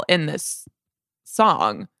style in this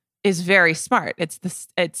song is very smart. I'm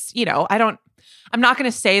not going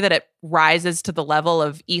to say that it rises to the level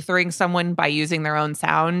of ethering someone by using their own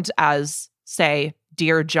sound as, say,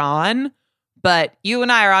 Dear John, but you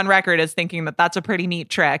and I are on record as thinking that that's a pretty neat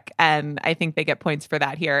trick, and I think they get points for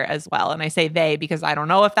that here as well. And I say they because I don't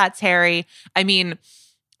know if that's Harry. I mean,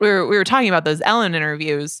 we were talking about those Ellen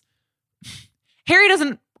interviews. Harry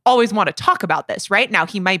doesn't always want to talk about this, right? Now,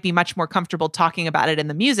 he might be much more comfortable talking about it in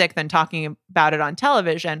the music than talking about it on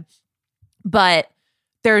television. But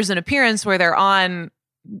there's an appearance where they're on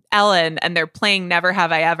Ellen and they're playing Never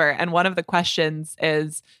Have I Ever. And one of the questions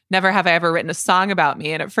is, never have I ever written a song about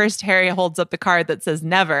me. And at first, Harry holds up the card that says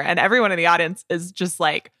never. And everyone in the audience is just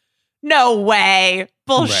like, no way.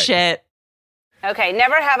 Bullshit. Okay,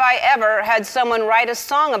 never have I ever had someone write a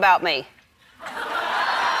song about me.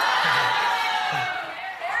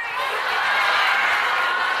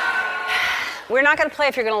 We're not going to play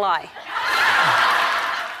if you're going to lie.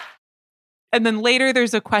 And then later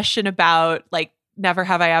there's a question about like, never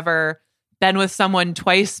have I ever been with someone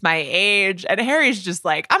twice my age. And Harry's just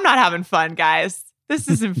like, I'm not having fun, guys. This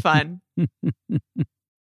isn't fun. We're-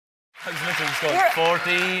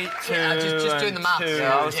 42 Yeah, just doing the maths. 2.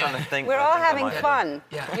 Yeah, I was trying to think. We're but I all think I having might have fun.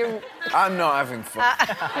 Yeah. You're, I'm not having fun.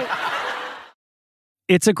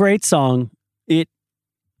 it's a great song. It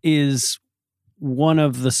is one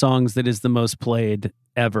of the songs that is the most played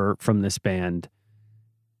ever from this band.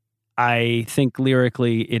 I think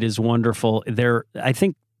lyrically it is wonderful. I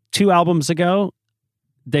think 2 albums ago,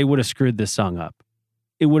 they would have screwed this song up.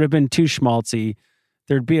 It would have been too schmaltzy.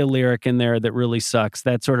 There'd be a lyric in there that really sucks.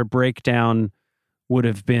 That sort of breakdown would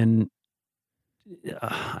have been,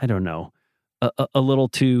 I don't know, a little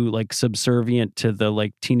too like subservient to the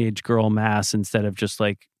like teenage girl mass instead of just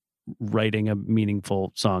like writing a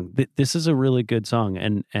meaningful song. This is a really good song,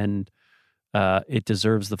 and it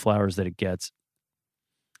deserves the flowers that it gets.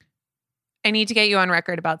 I need to get you on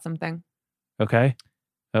record about something. Okay.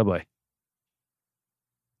 Oh boy.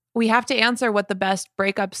 We have to answer what the best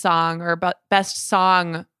breakup song or best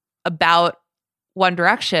song about One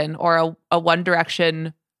Direction or a One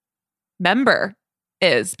Direction member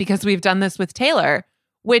is, because we've done this with Taylor,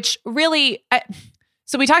 which really,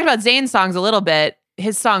 so we talked about Zayn's songs a little bit.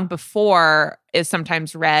 His song Before is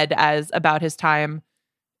sometimes read as about his time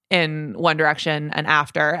in One Direction and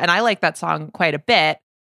after. And I like that song quite a bit.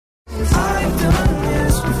 I've done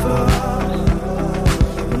this before.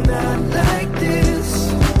 Not like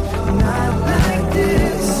this. Not like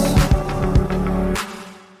this.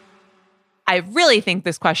 I really think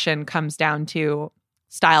this question comes down to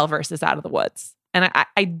style versus Out of the Woods. And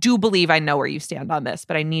I do believe I know where you stand on this,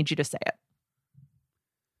 but I need you to say it.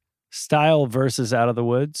 Style versus Out of the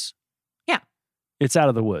Woods? Yeah. It's Out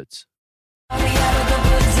of the Woods.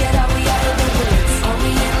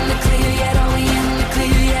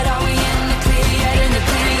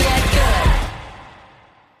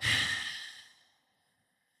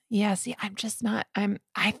 Yeah, see, I'm just not, I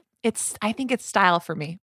think it's style for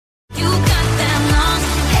me.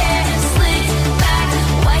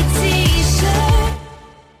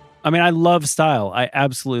 I mean, I love style. I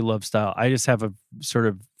absolutely love style. I just have a sort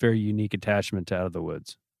of very unique attachment to Out of the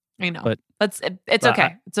Woods. I know. But it's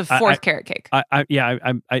okay. It's a fourth carrot cake.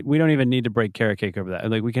 We don't even need to break carrot cake over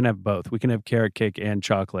that. Like, we can have both. We can have carrot cake and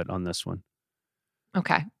chocolate on this one.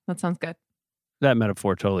 Okay, that sounds good. That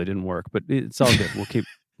metaphor totally didn't work, but it's all good. We'll keep.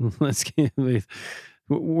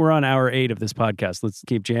 We're on hour 8 of this podcast. Let's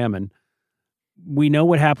keep jamming. we know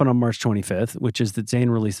what happened on March 25th, which is that Zayn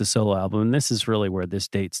released a solo album, and this is really where this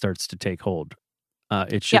date starts to take hold.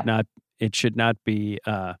 It should not be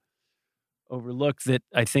overlooked that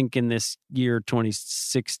I think in this year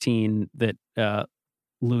 2016 that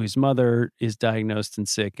Louis' mother is diagnosed and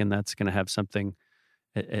sick, and that's going to have something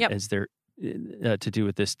as their to do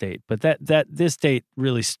with this date. But that this date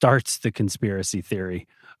really starts the conspiracy theory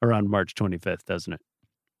around March 25th, doesn't it?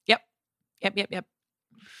 Yep.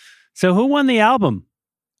 So who won the album?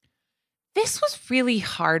 This was really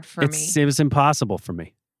hard for me. It was impossible for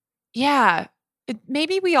me. Yeah.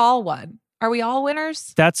 Maybe we all won. Are we all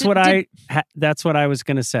winners? That's what I was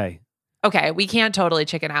going to say. Okay, we can't totally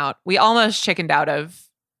chicken out. We almost chickened out of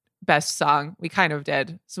best song. We kind of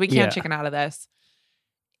did. So we can't chicken out of this.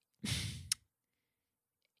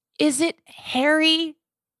 Is it Harry?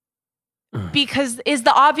 Because is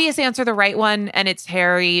the obvious answer the right one? And it's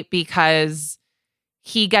Harry because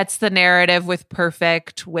he gets the narrative with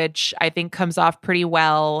Perfect, which I think comes off pretty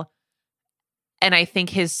well. And I think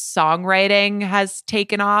his songwriting has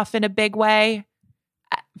taken off in a big way.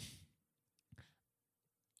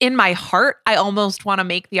 In my heart, I almost want to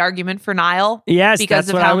make the argument for Niall. Yes, because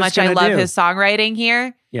of how much I love his songwriting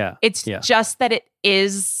here. Yeah. It's just that it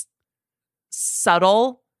is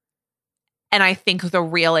subtle. And I think the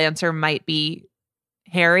real answer might be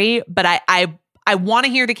Harry. But I want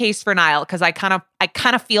to hear the case for Niall because I kind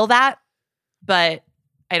of feel that. But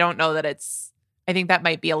I don't know that I think that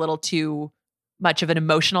might be a little too much of an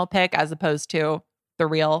emotional pick as opposed to the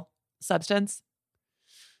real substance.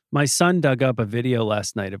 My son dug up a video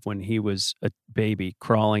last night of when he was a baby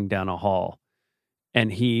crawling down a hall.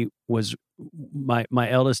 And he was, my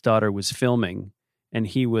eldest daughter was filming and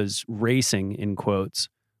he was racing, in quotes.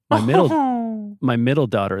 My middle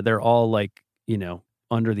daughter, they're all like,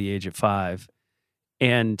 under the age of 5.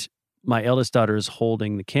 And my eldest daughter is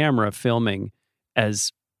holding the camera filming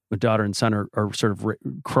as my daughter and son are sort of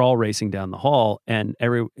crawl racing down the hall. And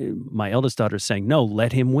my eldest daughter is saying, no,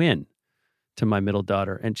 let him win, to my middle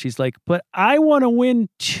daughter. And she's like, but I want to win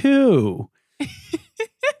too.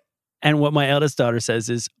 And what my eldest daughter says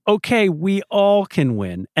is, okay, we all can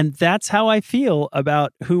win. And that's how I feel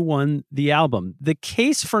about who won the album. The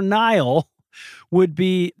case for Niall would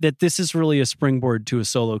be that this is really a springboard to a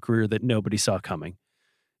solo career that nobody saw coming.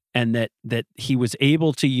 And that he was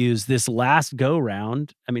able to use this last go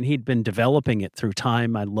round. I mean, he'd been developing it through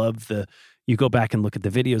time. I love you go back and look at the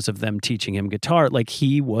videos of them teaching him guitar. Like,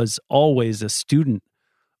 he was always a student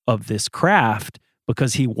of this craft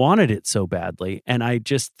because he wanted it so badly. And I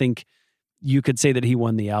just think you could say that he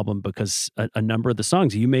won the album because a number of the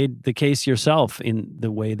songs, you made the case yourself in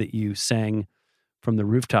the way that you sang from the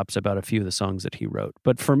rooftops about a few of the songs that he wrote.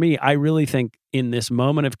 But for me, I really think in this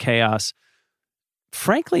moment of chaos,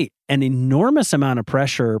 frankly, an enormous amount of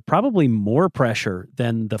pressure, probably more pressure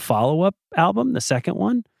than the follow-up album, the second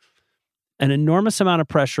one, an enormous amount of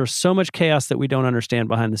pressure, so much chaos that we don't understand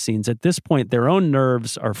behind the scenes. At this point, their own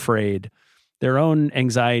nerves are frayed. Their own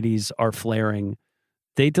anxieties are flaring.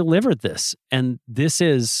 They delivered this. And this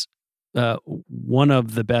is one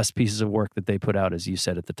of the best pieces of work that they put out, as you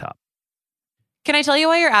said at the top. Can I tell you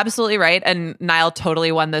why you're absolutely right? And Niall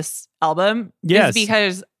totally won this album. Yes. Is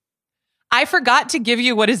because I forgot to give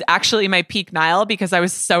you what is actually my peak Niall because I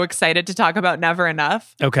was so excited to talk about Never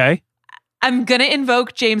Enough. Okay. I'm going to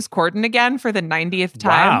invoke James Corden again for the 90th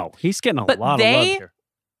time. Wow. He's getting a lot of love here.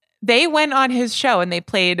 They went on his show and they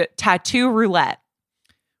played Tattoo Roulette.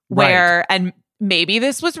 Where, and maybe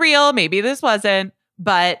this was real, maybe this wasn't,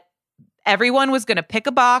 but everyone was going to pick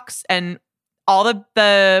a box and all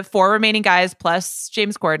the 4 remaining guys plus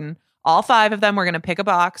James Corden, all 5 of them were going to pick a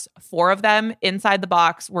box. 4 of them inside the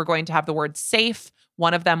box were going to have the word safe.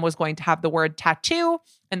 1 of them was going to have the word tattoo.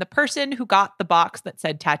 And the person who got the box that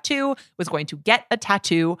said tattoo was going to get a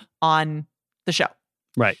tattoo on the show.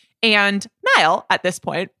 Right. And Niall, at this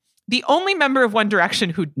point, the only member of One Direction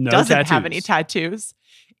who doesn't have any tattoos,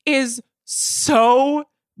 is so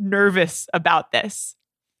nervous about this.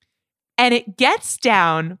 And it gets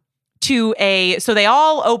down to so they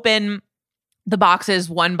all open the boxes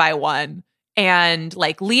one by one. And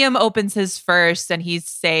like Liam opens his first and he's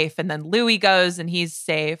safe. And then Louis goes and he's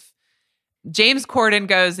safe. James Corden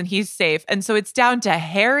goes and he's safe. And so it's down to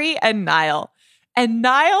Harry and Niall. And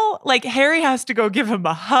Niall, like, Harry has to go give him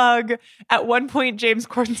a hug. At one point, James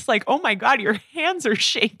Corden's like, oh my God, your hands are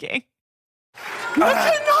shaking. Look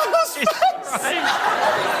at Niall's face!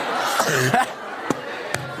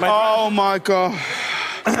 Oh my God.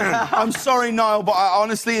 I'm sorry, Niall, but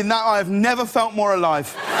honestly, in that I have never felt more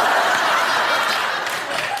alive.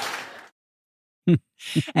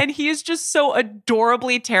 And he is just so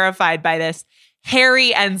adorably terrified by this.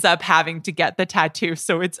 Harry ends up having to get the tattoo,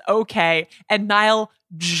 so it's okay. And Niall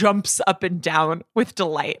jumps up and down with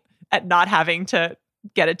delight at not having to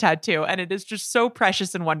get a tattoo. And it is just so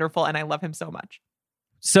precious and wonderful. And I love him so much.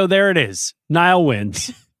 So there it is. Niall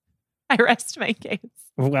wins. I rest my case.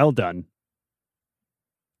 Well done.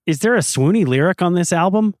 Is there a swoony lyric on this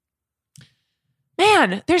album?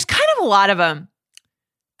 Man, there's kind of a lot of them.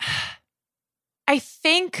 I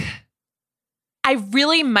think I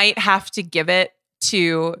really might have to give it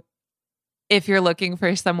to If You're Looking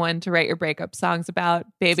for Someone to Write Your Breakup Songs About,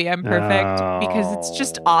 Baby, I'm Perfect, because it's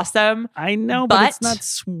just awesome. I know, but it's not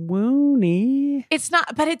swoony. It's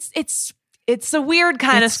not, but it's a weird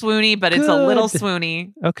kind of swoony, but it's a little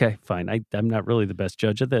swoony. Okay, fine. I'm not really the best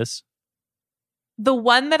judge of this. The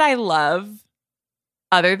one that I love,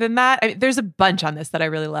 other than that, I mean, there's a bunch on this that I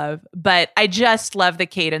really love, but I just love the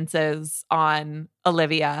cadences on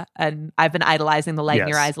Olivia, and I've been idolizing the light in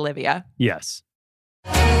your eyes, Olivia. Yes.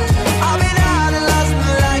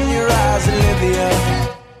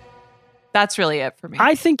 That's really it for me.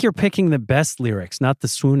 I think you're picking the best lyrics, not the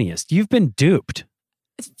swooniest. You've been duped.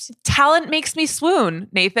 Talent makes me swoon,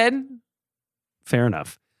 Nathan. Fair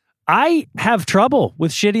enough. I have trouble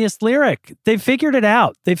with shittiest lyric. They figured it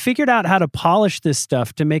out. They figured out how to polish this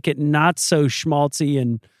stuff to make it not so schmaltzy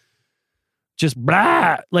and just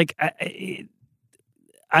blah. Like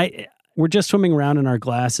we're just swimming around in our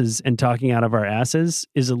glasses and talking out of our asses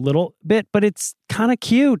is a little bit, but it's kind of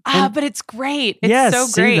cute. But it's great. It's yes, so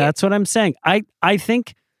great. See, that's what I'm saying. I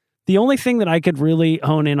think the only thing that I could really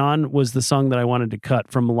hone in on was the song that I wanted to cut,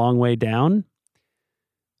 From a Long Way Down.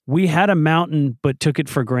 We had a mountain, but took it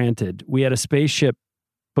for granted. We had a spaceship,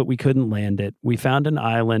 but we couldn't land it. We found an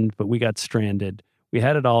island, but we got stranded. We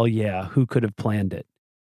had it all, yeah. Who could have planned it?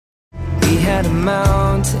 We had a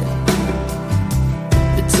mountain,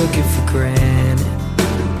 but took it for granted.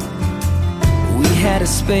 We had a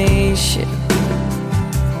spaceship,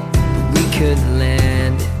 but we couldn't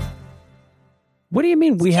land it. What do you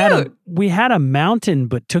mean we had a mountain,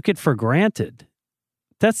 but took it for granted?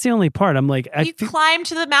 That's the only part. I'm like, you climb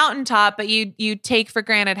to the mountaintop, but you take for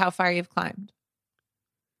granted how far you've climbed.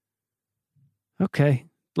 Okay.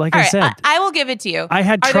 Like All I right, said, I will give it to you. I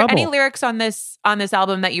had Are trouble. there any lyrics on this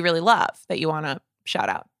album that you really love that you want to shout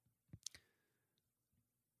out?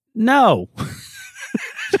 No.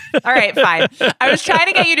 All right, fine. I was trying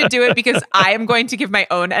to get you to do it because I am going to give my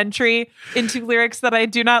own entry into lyrics that I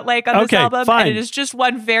do not like on this album. Fine. And it is just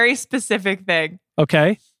one very specific thing.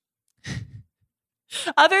 Okay.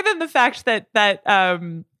 Other than the fact that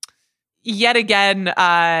yet again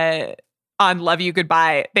on Love You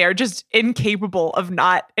Goodbye, they are just incapable of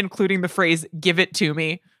not including the phrase "give it to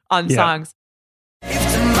me" on songs.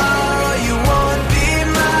 If tomorrow you won't be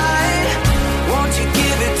mine, won't you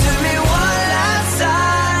give it to me one last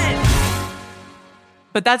time?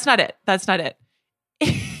 But that's not it. That's not it.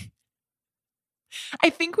 I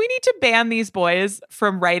think we need to ban these boys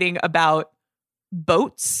from writing about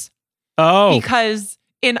boats. Oh. Because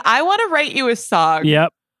in I Want to Write You a Song,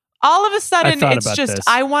 Yep. all of a sudden I it's thought just, about this.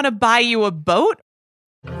 I want to buy you a boat.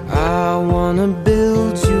 I wanna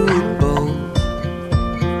build you a boat,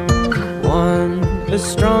 one as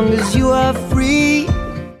strong as you are free.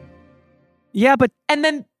 Yeah, but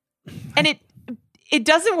and it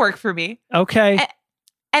doesn't work for me. Okay.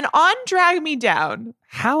 And on Drag Me Down,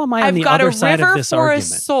 how am I on I've the got other a side of river this for argument? a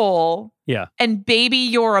soul, Yeah. and baby,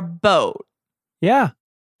 you're a boat. Yeah.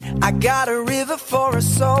 I got a river for a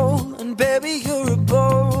soul, and baby, you're a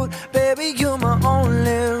boat. Baby, you're my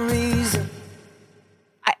only reason.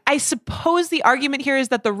 I suppose the argument here is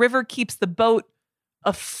that the river keeps the boat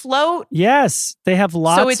afloat. Yes. They have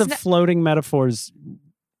lots it's of floating metaphors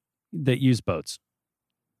that use boats.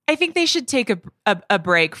 I think they should take a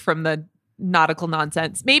break from the nautical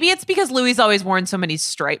nonsense. Maybe it's because Louis always worn so many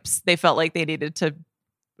stripes. They felt like they needed to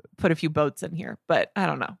put a few boats in here, but I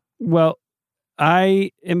don't know. Well,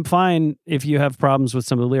 I am fine if you have problems with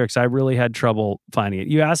some of the lyrics. I really had trouble finding it.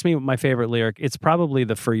 You asked me what my favorite lyric. It's probably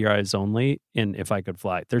the For Your Eyes Only in If I Could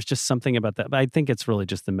Fly. There's just something about that. But I think it's really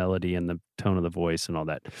just the melody and the tone of the voice and all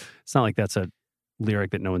that. It's not like that's a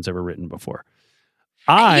lyric that no one's ever written before.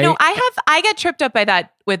 I get tripped up by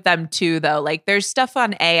that with them too, though. Like there's stuff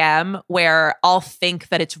on AM where I'll think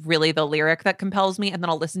that it's really the lyric that compels me, and then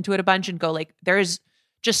I'll listen to it a bunch and go like, there's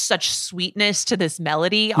just such sweetness to this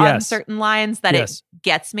melody on certain lines that it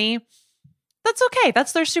gets me. That's okay.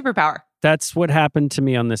 That's their superpower. That's what happened to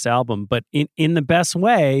me on this album. But in the best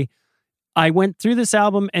way, I went through this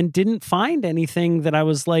album and didn't find anything that I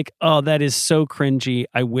was like, oh, that is so cringy.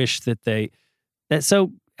 I wish that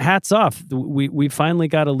so hats off. We finally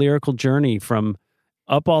got a lyrical journey from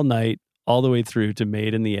Up All Night all the way through to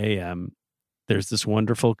Made in the AM there's this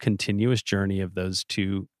wonderful continuous journey of those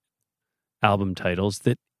two album titles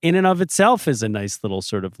that in and of itself is a nice little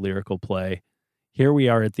sort of lyrical play. Here we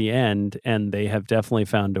are at the end, and they have definitely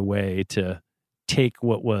found a way to take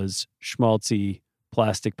what was schmaltzy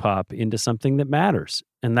plastic pop into something that matters.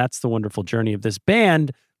 And that's the wonderful journey of this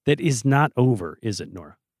band that is not over, is it,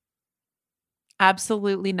 Nora?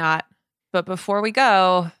 Absolutely not. But before we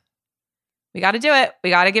go, we got to do it. We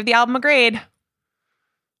got to give the album a grade.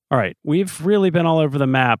 All right. We've really been all over the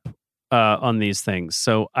map on these things.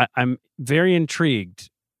 So I'm very intrigued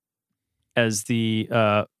as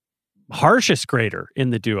the harshest grader in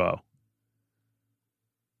the duo.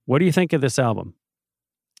 What do you think of this album?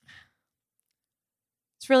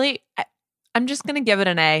 It's really, I'm just going to give it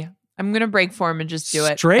an A. I'm going to break form and just do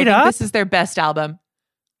it. Straight I think up? This is their best album.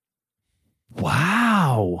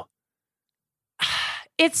 Wow.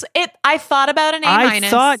 I thought about an A-. I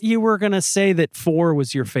thought you were going to say that 4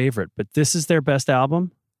 was your favorite, but this is their best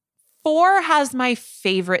album? 4 has my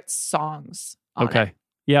favorite songs on it. Okay.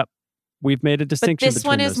 Yep. We've made a distinction. But this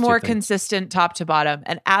one is more consistent top to bottom.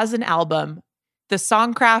 And as an album, the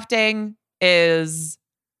song crafting is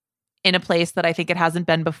in a place that I think it hasn't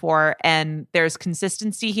been before. And there's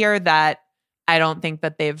consistency here that I don't think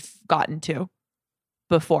that they've gotten to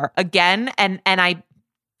before. Again,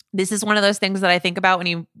 this is one of those things that I think about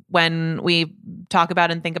when we talk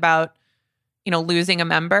about and think about, losing a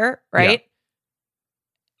member, right? Yeah.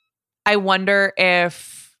 I wonder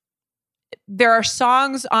if there are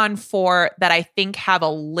songs on 4 that I think have a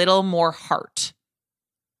little more heart.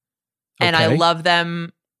 Okay. And I love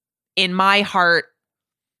them in my heart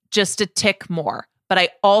just a tick more. But I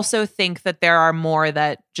also think that there are more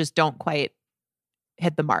that just don't quite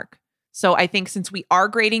hit the mark. So I think since we are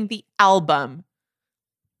grading the album,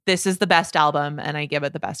 this is the best album, and I give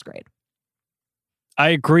it the best grade. I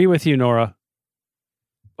agree with you, Nora.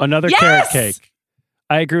 Another carrot cake.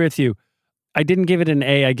 I agree with you. I didn't give it an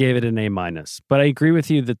A. I gave it an A-. But I agree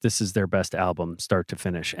with you that this is their best album, start to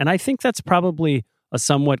finish. And I think that's probably a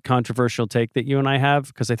somewhat controversial take that you and I have,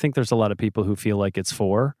 because I think there's a lot of people who feel like it's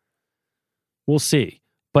 4. We'll see.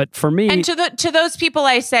 But for me... And to those people,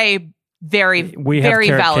 I say very, we have very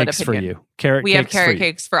carrot valid cakes opinion. for you. We have carrot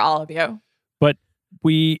cakes for all of you. But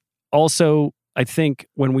we also, I think,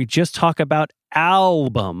 when we just talk about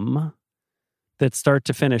album that start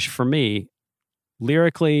to finish, for me,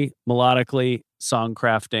 lyrically, melodically, song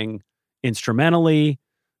crafting, instrumentally,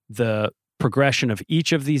 the progression of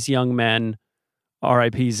each of these young men,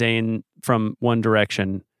 R.I.P. Zayn from One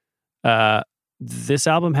Direction, this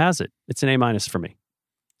album has it. It's an A- for me.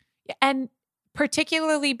 And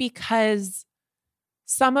particularly because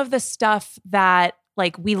some of the stuff that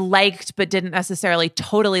we liked but didn't necessarily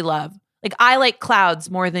totally love. I like Clouds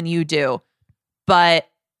more than you do, but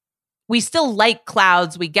we still like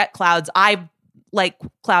Clouds. We get Clouds. I like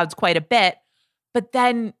Clouds quite a bit, but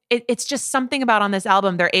then it's just something about on this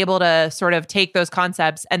album, they're able to sort of take those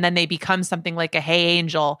concepts and then they become something like a Hey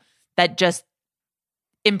Angel that just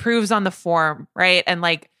improves on the form, right? And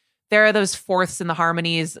there are those fourths and the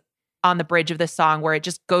harmonies on the bridge of this song where it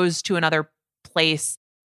just goes to another place.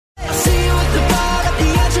 I see you at the bar, at the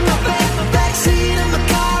edge of my bed, backseat of my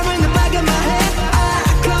car, in the back of my head.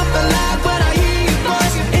 I come alive when I hear your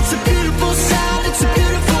voice. It's a beautiful sound, it's a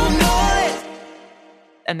beautiful noise.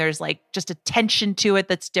 And there's just a tension to it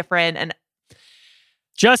that's different. And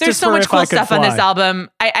Justice there's so for much If cool I Could stuff on this Fly. album.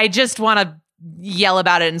 I just want to yell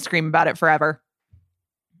about it and scream about it forever.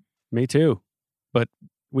 Me too. But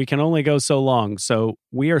we can only go so long. So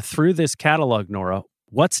we are through this catalog, Nora.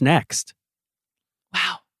 What's next?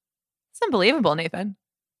 It's unbelievable, Nathan.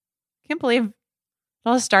 Can't believe it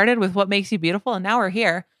all started with What Makes You Beautiful, and now we're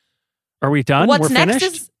here. Are we done? What's We're next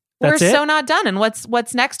finished? is we're That's it? so not done. And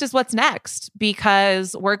what's next is what's next,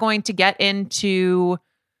 because we're going to get into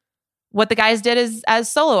what the guys did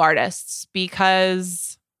as solo artists,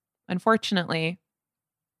 because unfortunately,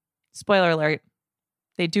 spoiler alert,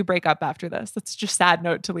 they do break up after this. That's just a sad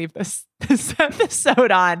note to leave this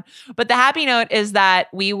episode on. But the happy note is that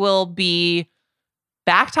we will be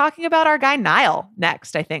back talking about our guy Niall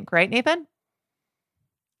next, I think. Right, Nathan?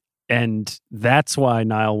 And that's why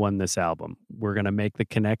Niall won this album. We're going to make the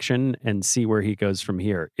connection and see where he goes from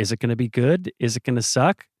here. Is it going to be good? Is it going to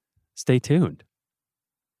suck? Stay tuned.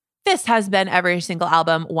 This has been Every Single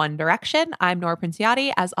Album, One Direction. I'm Nora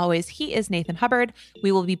Princiati. As always, he is Nathan Hubbard.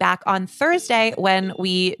 We will be back on Thursday when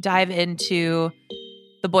we dive into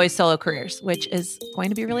the boys' solo careers, which is going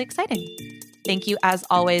to be really exciting. Thank you, as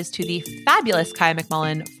always, to the fabulous Kaya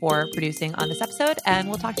McMullen for producing on this episode, and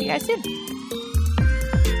we'll talk to you guys soon.